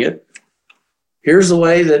interpreting it. Here's the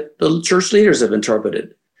way that the church leaders have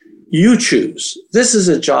interpreted. You choose. This is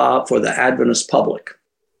a job for the Adventist public,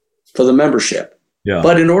 for the membership. Yeah.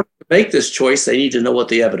 But in order to make this choice, they need to know what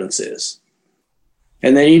the evidence is.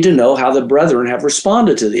 And they need to know how the brethren have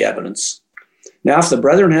responded to the evidence. Now, if the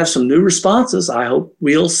brethren have some new responses, I hope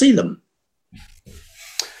we'll see them.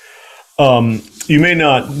 You may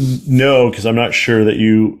not know, because I'm not sure that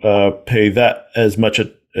you pay that as much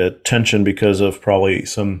attention because of probably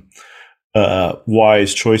some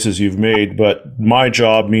wise choices you've made, but my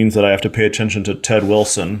job means that I have to pay attention to Ted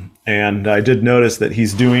Wilson. And I did notice that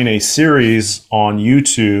he's doing a series on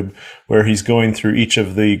YouTube where he's going through each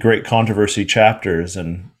of the Great Controversy chapters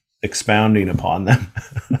and expounding upon them.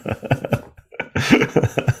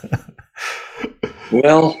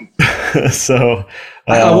 Well, so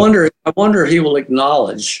I wonder if he will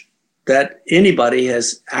acknowledge that anybody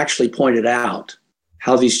has actually pointed out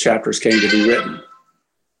how these chapters came to be written.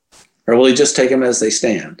 Or will he just take them as they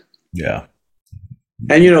stand? Yeah.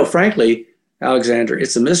 And, frankly, Alexander,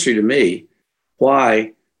 it's a mystery to me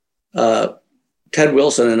why Ted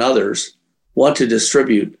Wilson and others want to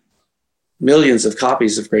distribute millions of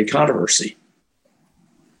copies of Great Controversy.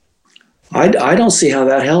 I don't see how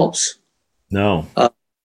that helps. No.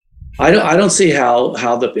 I don't see how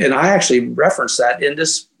and I actually referenced that in the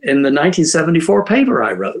 1974 paper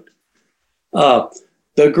I wrote.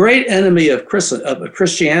 The great enemy of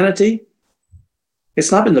Christianity,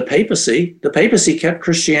 it's not been the papacy. The papacy kept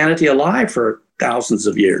Christianity alive for thousands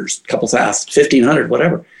of years, a couple thousand, 1,500,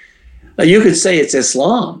 whatever. You could say it's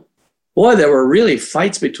Islam. Boy, there were really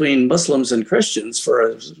fights between Muslims and Christians for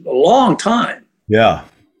a long time. Yeah.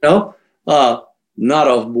 Not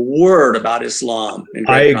a word about Islam.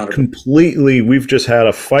 We've just had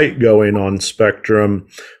a fight going on Spectrum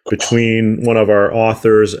between one of our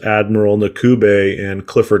authors, Admiral Nakube, and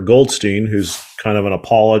Clifford Goldstein, who's kind of an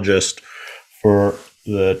apologist for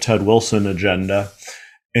the Ted Wilson agenda.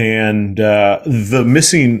 And the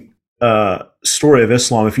missing story of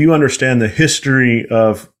Islam, if you understand the history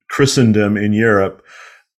of Christendom in Europe,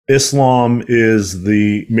 Islam is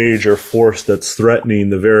the major force that's threatening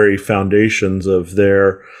the very foundations of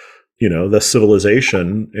their, the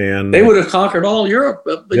civilization. And they would have conquered all Europe,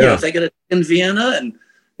 but if they get it in Vienna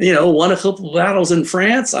won a couple of battles in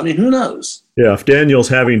France. I mean, who knows? Yeah, if Daniel's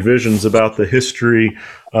having visions about the history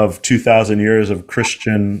of 2,000 years of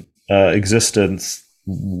Christian existence,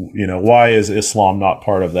 why is Islam not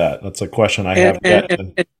part of that? That's a question I have.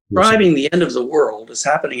 And describing the end of the world is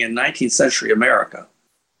happening in 19th century America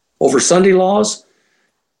over Sunday laws.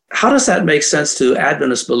 How does that make sense to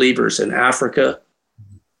Adventist believers in Africa,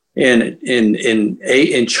 in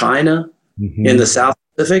China, in the South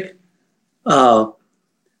Pacific? I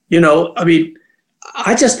mean,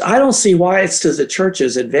 I don't see why it's to the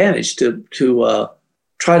church's advantage to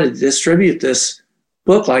try to distribute this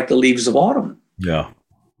book like the leaves of autumn. Yeah.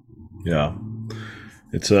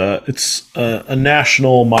 It's a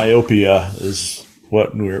national myopia is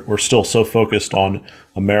what we're still so focused on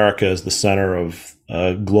America as the center of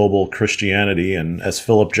global Christianity, and as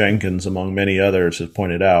Philip Jenkins, among many others, has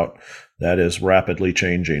pointed out, that is rapidly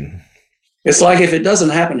changing. It's like if it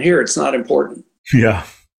doesn't happen here, it's not important. Yeah.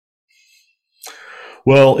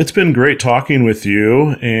 Well, it's been great talking with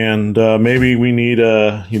you, and maybe we need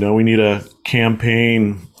a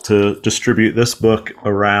campaign to distribute this book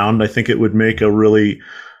around. I think it would make a really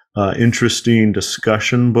interesting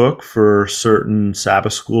discussion book for certain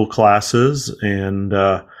Sabbath school classes, and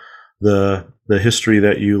the history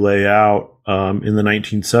that you lay out in the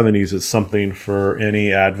 1970s is something for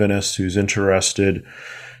any Adventist who's interested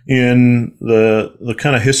in the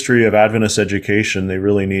kind of history of Adventist education. They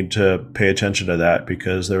really need to pay attention to that,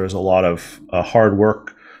 because there was a lot of hard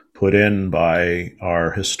work put in by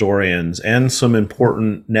our historians, and some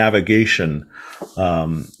important navigation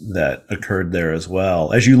that occurred there as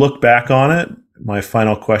well. As you look back on it, my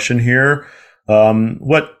final question here,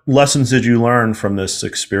 what lessons did you learn from this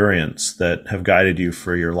experience that have guided you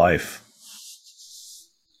for your life?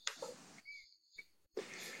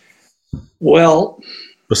 Well,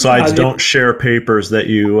 besides, don't share papers that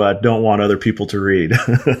you don't want other people to read.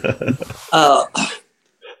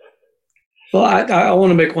 Well, I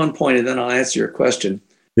want to make one point, and then I'll answer your question.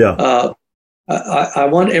 Yeah. I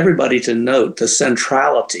want everybody to note the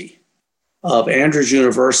centrality of Andrews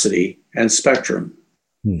University and Spectrum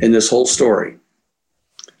in this whole story.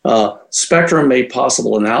 Spectrum made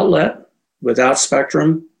possible an outlet. Without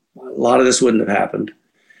Spectrum, a lot of this wouldn't have happened.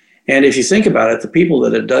 And if you think about it, the people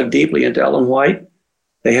that have dug deeply into Ellen White,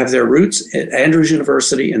 they have their roots at Andrews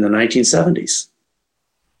University in the 1970s.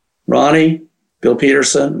 Ronnie, Bill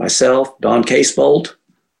Peterson, myself, Don Casebolt,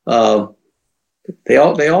 they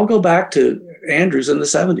all go back to Andrews in the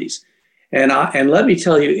 70s. And let me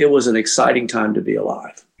tell you, it was an exciting time to be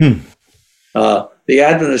alive. The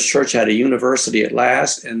Adventist Church had a university at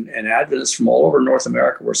last, and Adventists from all over North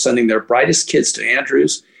America were sending their brightest kids to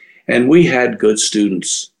Andrews, and we had good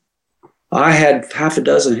students. I had half a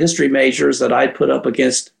dozen history majors that I'd put up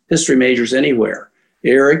against history majors anywhere.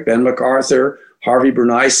 Eric, Ben MacArthur, Harvey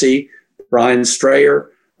Bernice, Brian Strayer,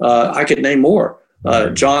 I could name more.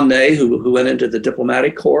 John Ney, who went into the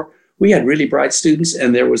diplomatic corps. We had really bright students,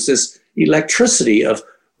 and there was this electricity of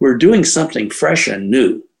we're doing something fresh and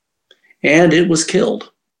new. And it was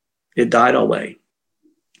killed. It died away.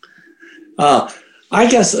 I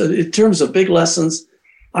guess in terms of big lessons,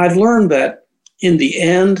 I've learned that in the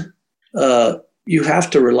end, you have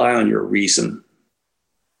to rely on your reason.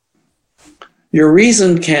 Your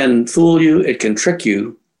reason can fool you, it can trick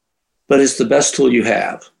you, but it's the best tool you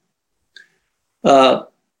have.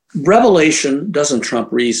 Revelation doesn't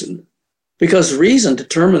trump reason, because reason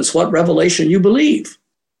determines what revelation you believe.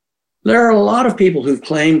 There are a lot of people who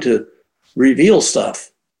claim to reveal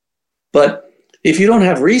stuff, but if you don't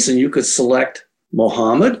have reason, you could select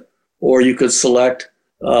Muhammad, or you could select,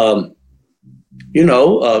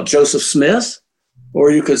 Joseph Smith,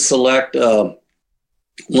 or you could select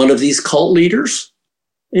one of these cult leaders,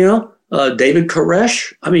 David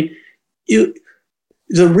Koresh. I mean,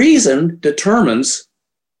 the reason determines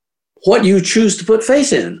what you choose to put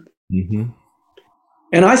faith in. Mm-hmm.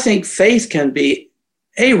 And I think faith can be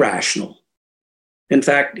irrational. In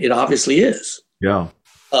fact, it obviously is. Yeah.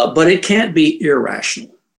 But it can't be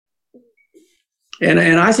irrational. And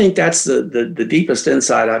I think that's the deepest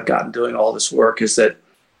insight I've gotten doing all this work, is that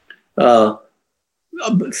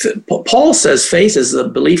Paul says faith is the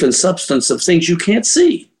belief in substance of things you can't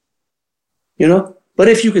see. But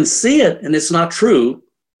if you can see it and it's not true,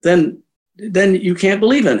 then you can't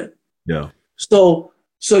believe in it. Yeah. So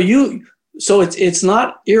it's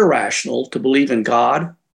not irrational to believe in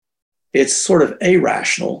God. It's sort of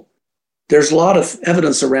irrational. There's a lot of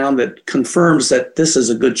evidence around that confirms that this is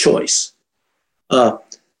a good choice.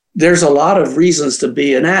 There's a lot of reasons to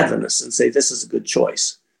be an Adventist and say this is a good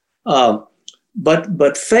choice.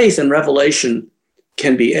 But faith and revelation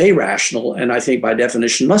can be irrational, and I think by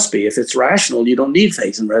definition must be. If it's rational, you don't need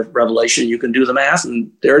faith in revelation. You can do the math,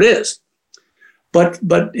 and there it is. But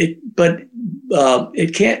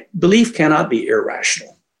it can't. Belief cannot be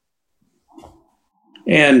irrational,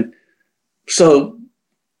 and so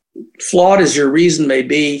flawed as your reason may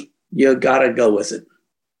be, you got to go with it.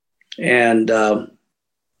 And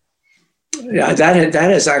yeah, that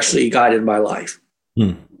has actually guided my life.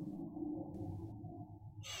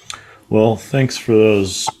 Well, thanks for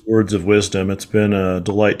those words of wisdom. It's been a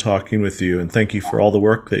delight talking with you, and thank you for all the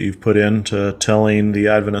work that you've put into telling the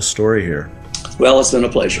Adventist story here. Well, it's been a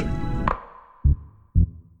pleasure.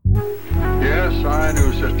 Yes, I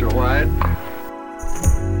do, Sister White.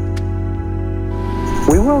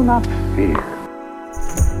 We will not fear.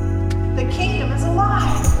 The kingdom is